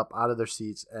stand up out of their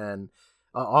seats, and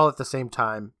all at the same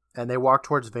time, and they walk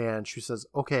towards Vange. She says,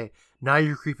 "Okay, now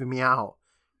you're creeping me out."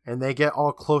 And they get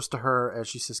all close to her as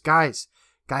she says, guys,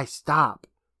 stop."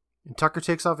 And Tucker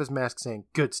takes off his mask saying,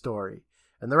 "Good story."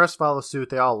 And the rest follow suit.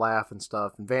 They all laugh and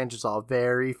stuff, and Vange is all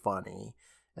very funny.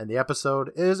 And the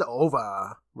episode is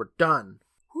over. We're done.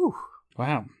 Whew.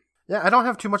 Wow. Yeah, I don't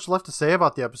have too much left to say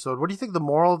about the episode. What do you think the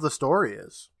moral of the story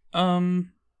is?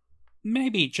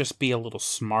 Maybe just be a little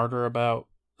smarter about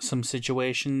some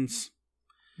situations.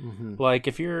 Mm-hmm. Like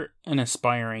if you're an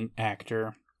aspiring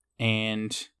actor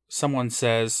and someone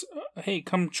says, "Hey,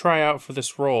 come try out for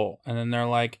this role," and then they're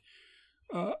like,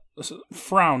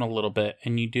 frown a little bit,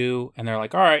 and you do, and they're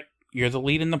like, "All right, you're the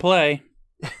lead in the play."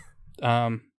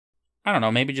 I don't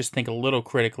know, maybe just think a little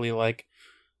critically, like,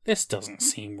 this doesn't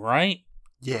seem right.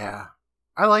 Yeah,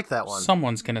 I like that one.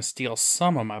 Someone's gonna steal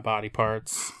some of my body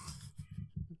parts.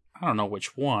 I don't know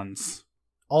which ones.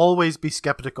 Always be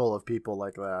skeptical of people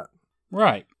like that.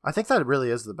 Right. I think that really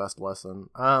is the best lesson.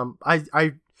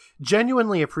 I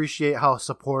genuinely appreciate how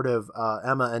supportive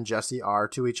Emma and Jesse are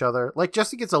to each other. Like,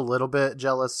 Jesse gets a little bit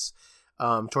jealous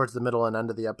towards the middle and end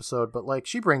of the episode, but like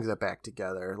she brings it back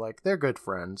together. Like, they're good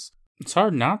friends. It's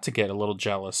hard not to get a little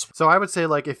jealous. So I would say,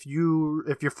 like, if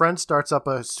your friend starts up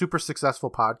a super successful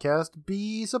podcast,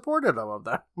 be supportive of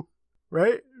them,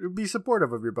 right? Be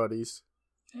supportive of your buddies.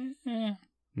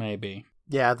 Maybe.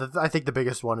 Yeah, I think the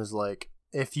biggest one is like,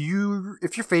 if your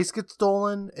face gets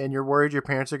stolen and you're worried your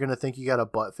parents are going to think you got a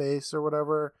butt face or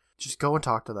whatever, just go and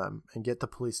talk to them and get the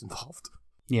police involved.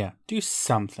 Yeah, do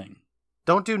something.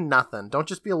 Don't do nothing. Don't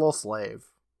just be a little slave.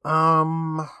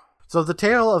 So the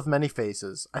Tale of Many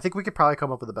Faces. I think we could probably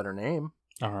come up with a better name.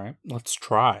 All right, let's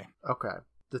try. Okay.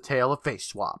 The Tale of Face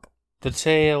Swap. The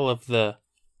Tale of the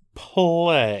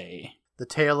Play. The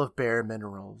Tale of Bare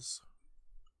Minerals.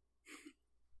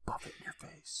 Buffet in your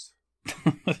face.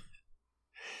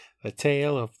 The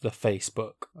Tale of the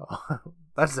Facebook. Oh,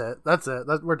 that's it.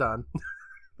 We're done.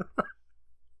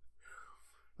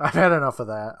 I've had enough of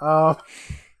that.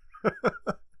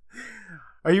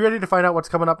 Are you ready to find out what's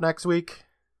coming up next week?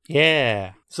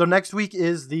 Yeah. So next week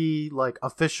is the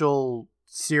official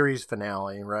series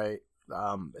finale, right?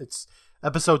 It's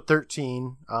episode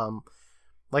 13.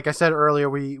 Like I said earlier,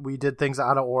 we did things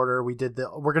out of order.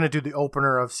 We're gonna do the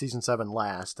opener of season 7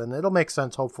 last, and it'll make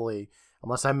sense, hopefully,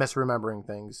 unless I'm misremembering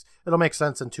things. It'll make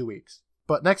sense in 2 weeks.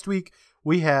 But next week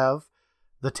we have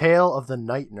The Tale of the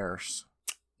Night Nurse.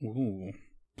 Ooh.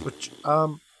 Which,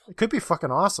 it could be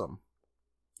fucking awesome.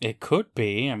 It could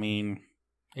be. I mean,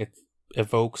 it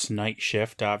evokes night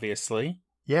shift, obviously.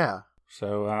 Yeah.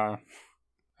 So, I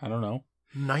don't know.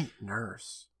 Night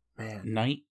Nurse. Man.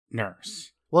 Night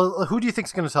Nurse. Well, who do you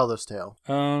think's going to tell this tale?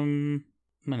 I'm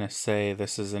going to say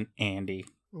this is an Andy.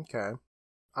 Okay.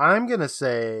 I'm going to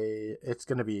say it's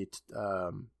going to be, I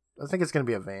think it's going to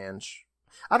be a Vange.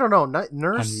 I don't know.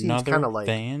 Nurse seems kind of like...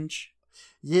 Vange?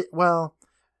 Yeah, well,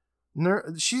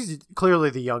 she's clearly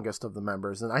the youngest of the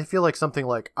members, and I feel like something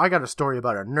like, I got a story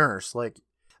about a nurse, like,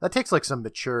 that takes like some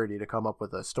maturity to come up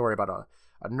with a story about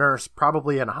a nurse,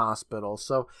 probably in a hospital.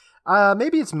 So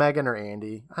maybe it's Megan or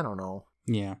Andy. I don't know.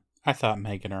 Yeah, I thought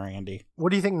Megan or Andy. What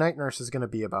do you think Night Nurse is going to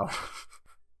be about?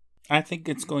 I think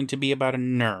it's going to be about a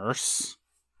nurse.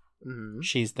 Mm-hmm.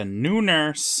 She's the new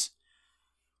nurse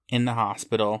in the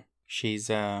hospital. She's,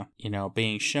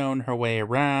 being shown her way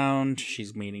around.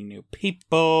 She's meeting new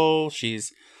people.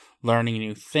 She's learning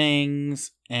new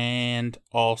things. And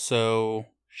also,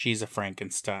 she's a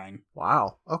Frankenstein.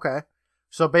 Wow. Okay.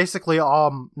 So basically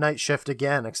all night shift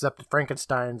again, except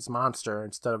Frankenstein's monster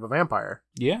instead of a vampire.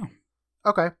 Yeah.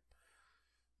 Okay.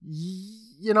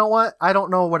 You know what? I don't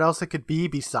know what else it could be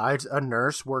besides a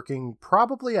nurse working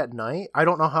probably at night. I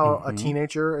don't know how a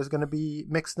teenager is going to be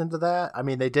mixed into that. I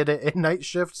mean, they did it in night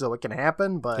shift, so it can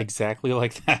happen, but... Exactly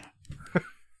like that.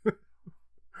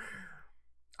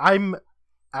 I'm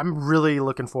really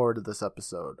looking forward to this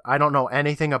episode. I don't know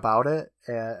anything about it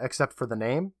except for the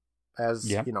name, as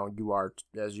you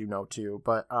know too.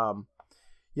 But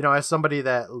as somebody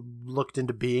that looked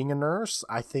into being a nurse,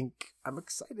 I think I'm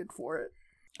excited for it.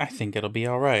 I think it'll be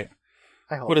all right.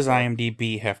 I hope. What does so.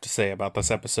 IMDb have to say about this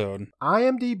episode?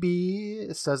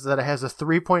 IMDb says that it has a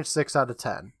 3.6 out of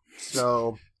 10.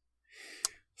 So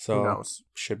who knows?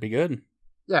 Should be good.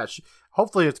 Yeah,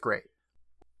 hopefully it's great.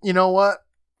 You know what?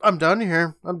 I'm done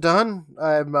here. I'm done.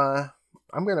 I'm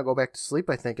gonna go back to sleep.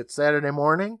 I think it's Saturday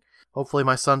morning. Hopefully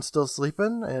my son's still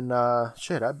sleeping. And I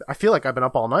feel like I've been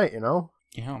up all night.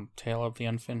 Yeah, Tale of the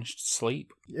Unfinished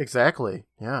Sleep. Exactly.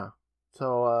 Yeah.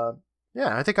 So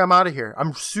I think I'm out of here.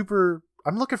 I'm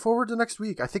looking forward to next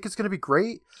week. I think it's gonna be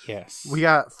great. Yes. We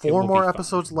got 4 more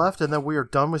episodes left, and then we are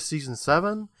done with season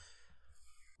 7.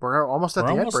 We're almost at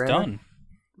the end, Brandon. Done.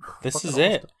 This is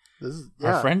it.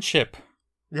 Our friendship.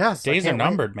 Yes. Days are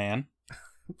numbered, man.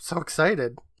 I'm so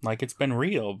excited. Like it's been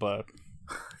real, but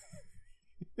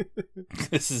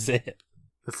this is it.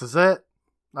 This is it.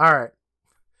 All right.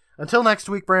 Until next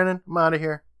week, Brandon, I'm out of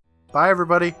here. Bye,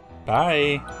 everybody.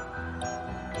 Bye.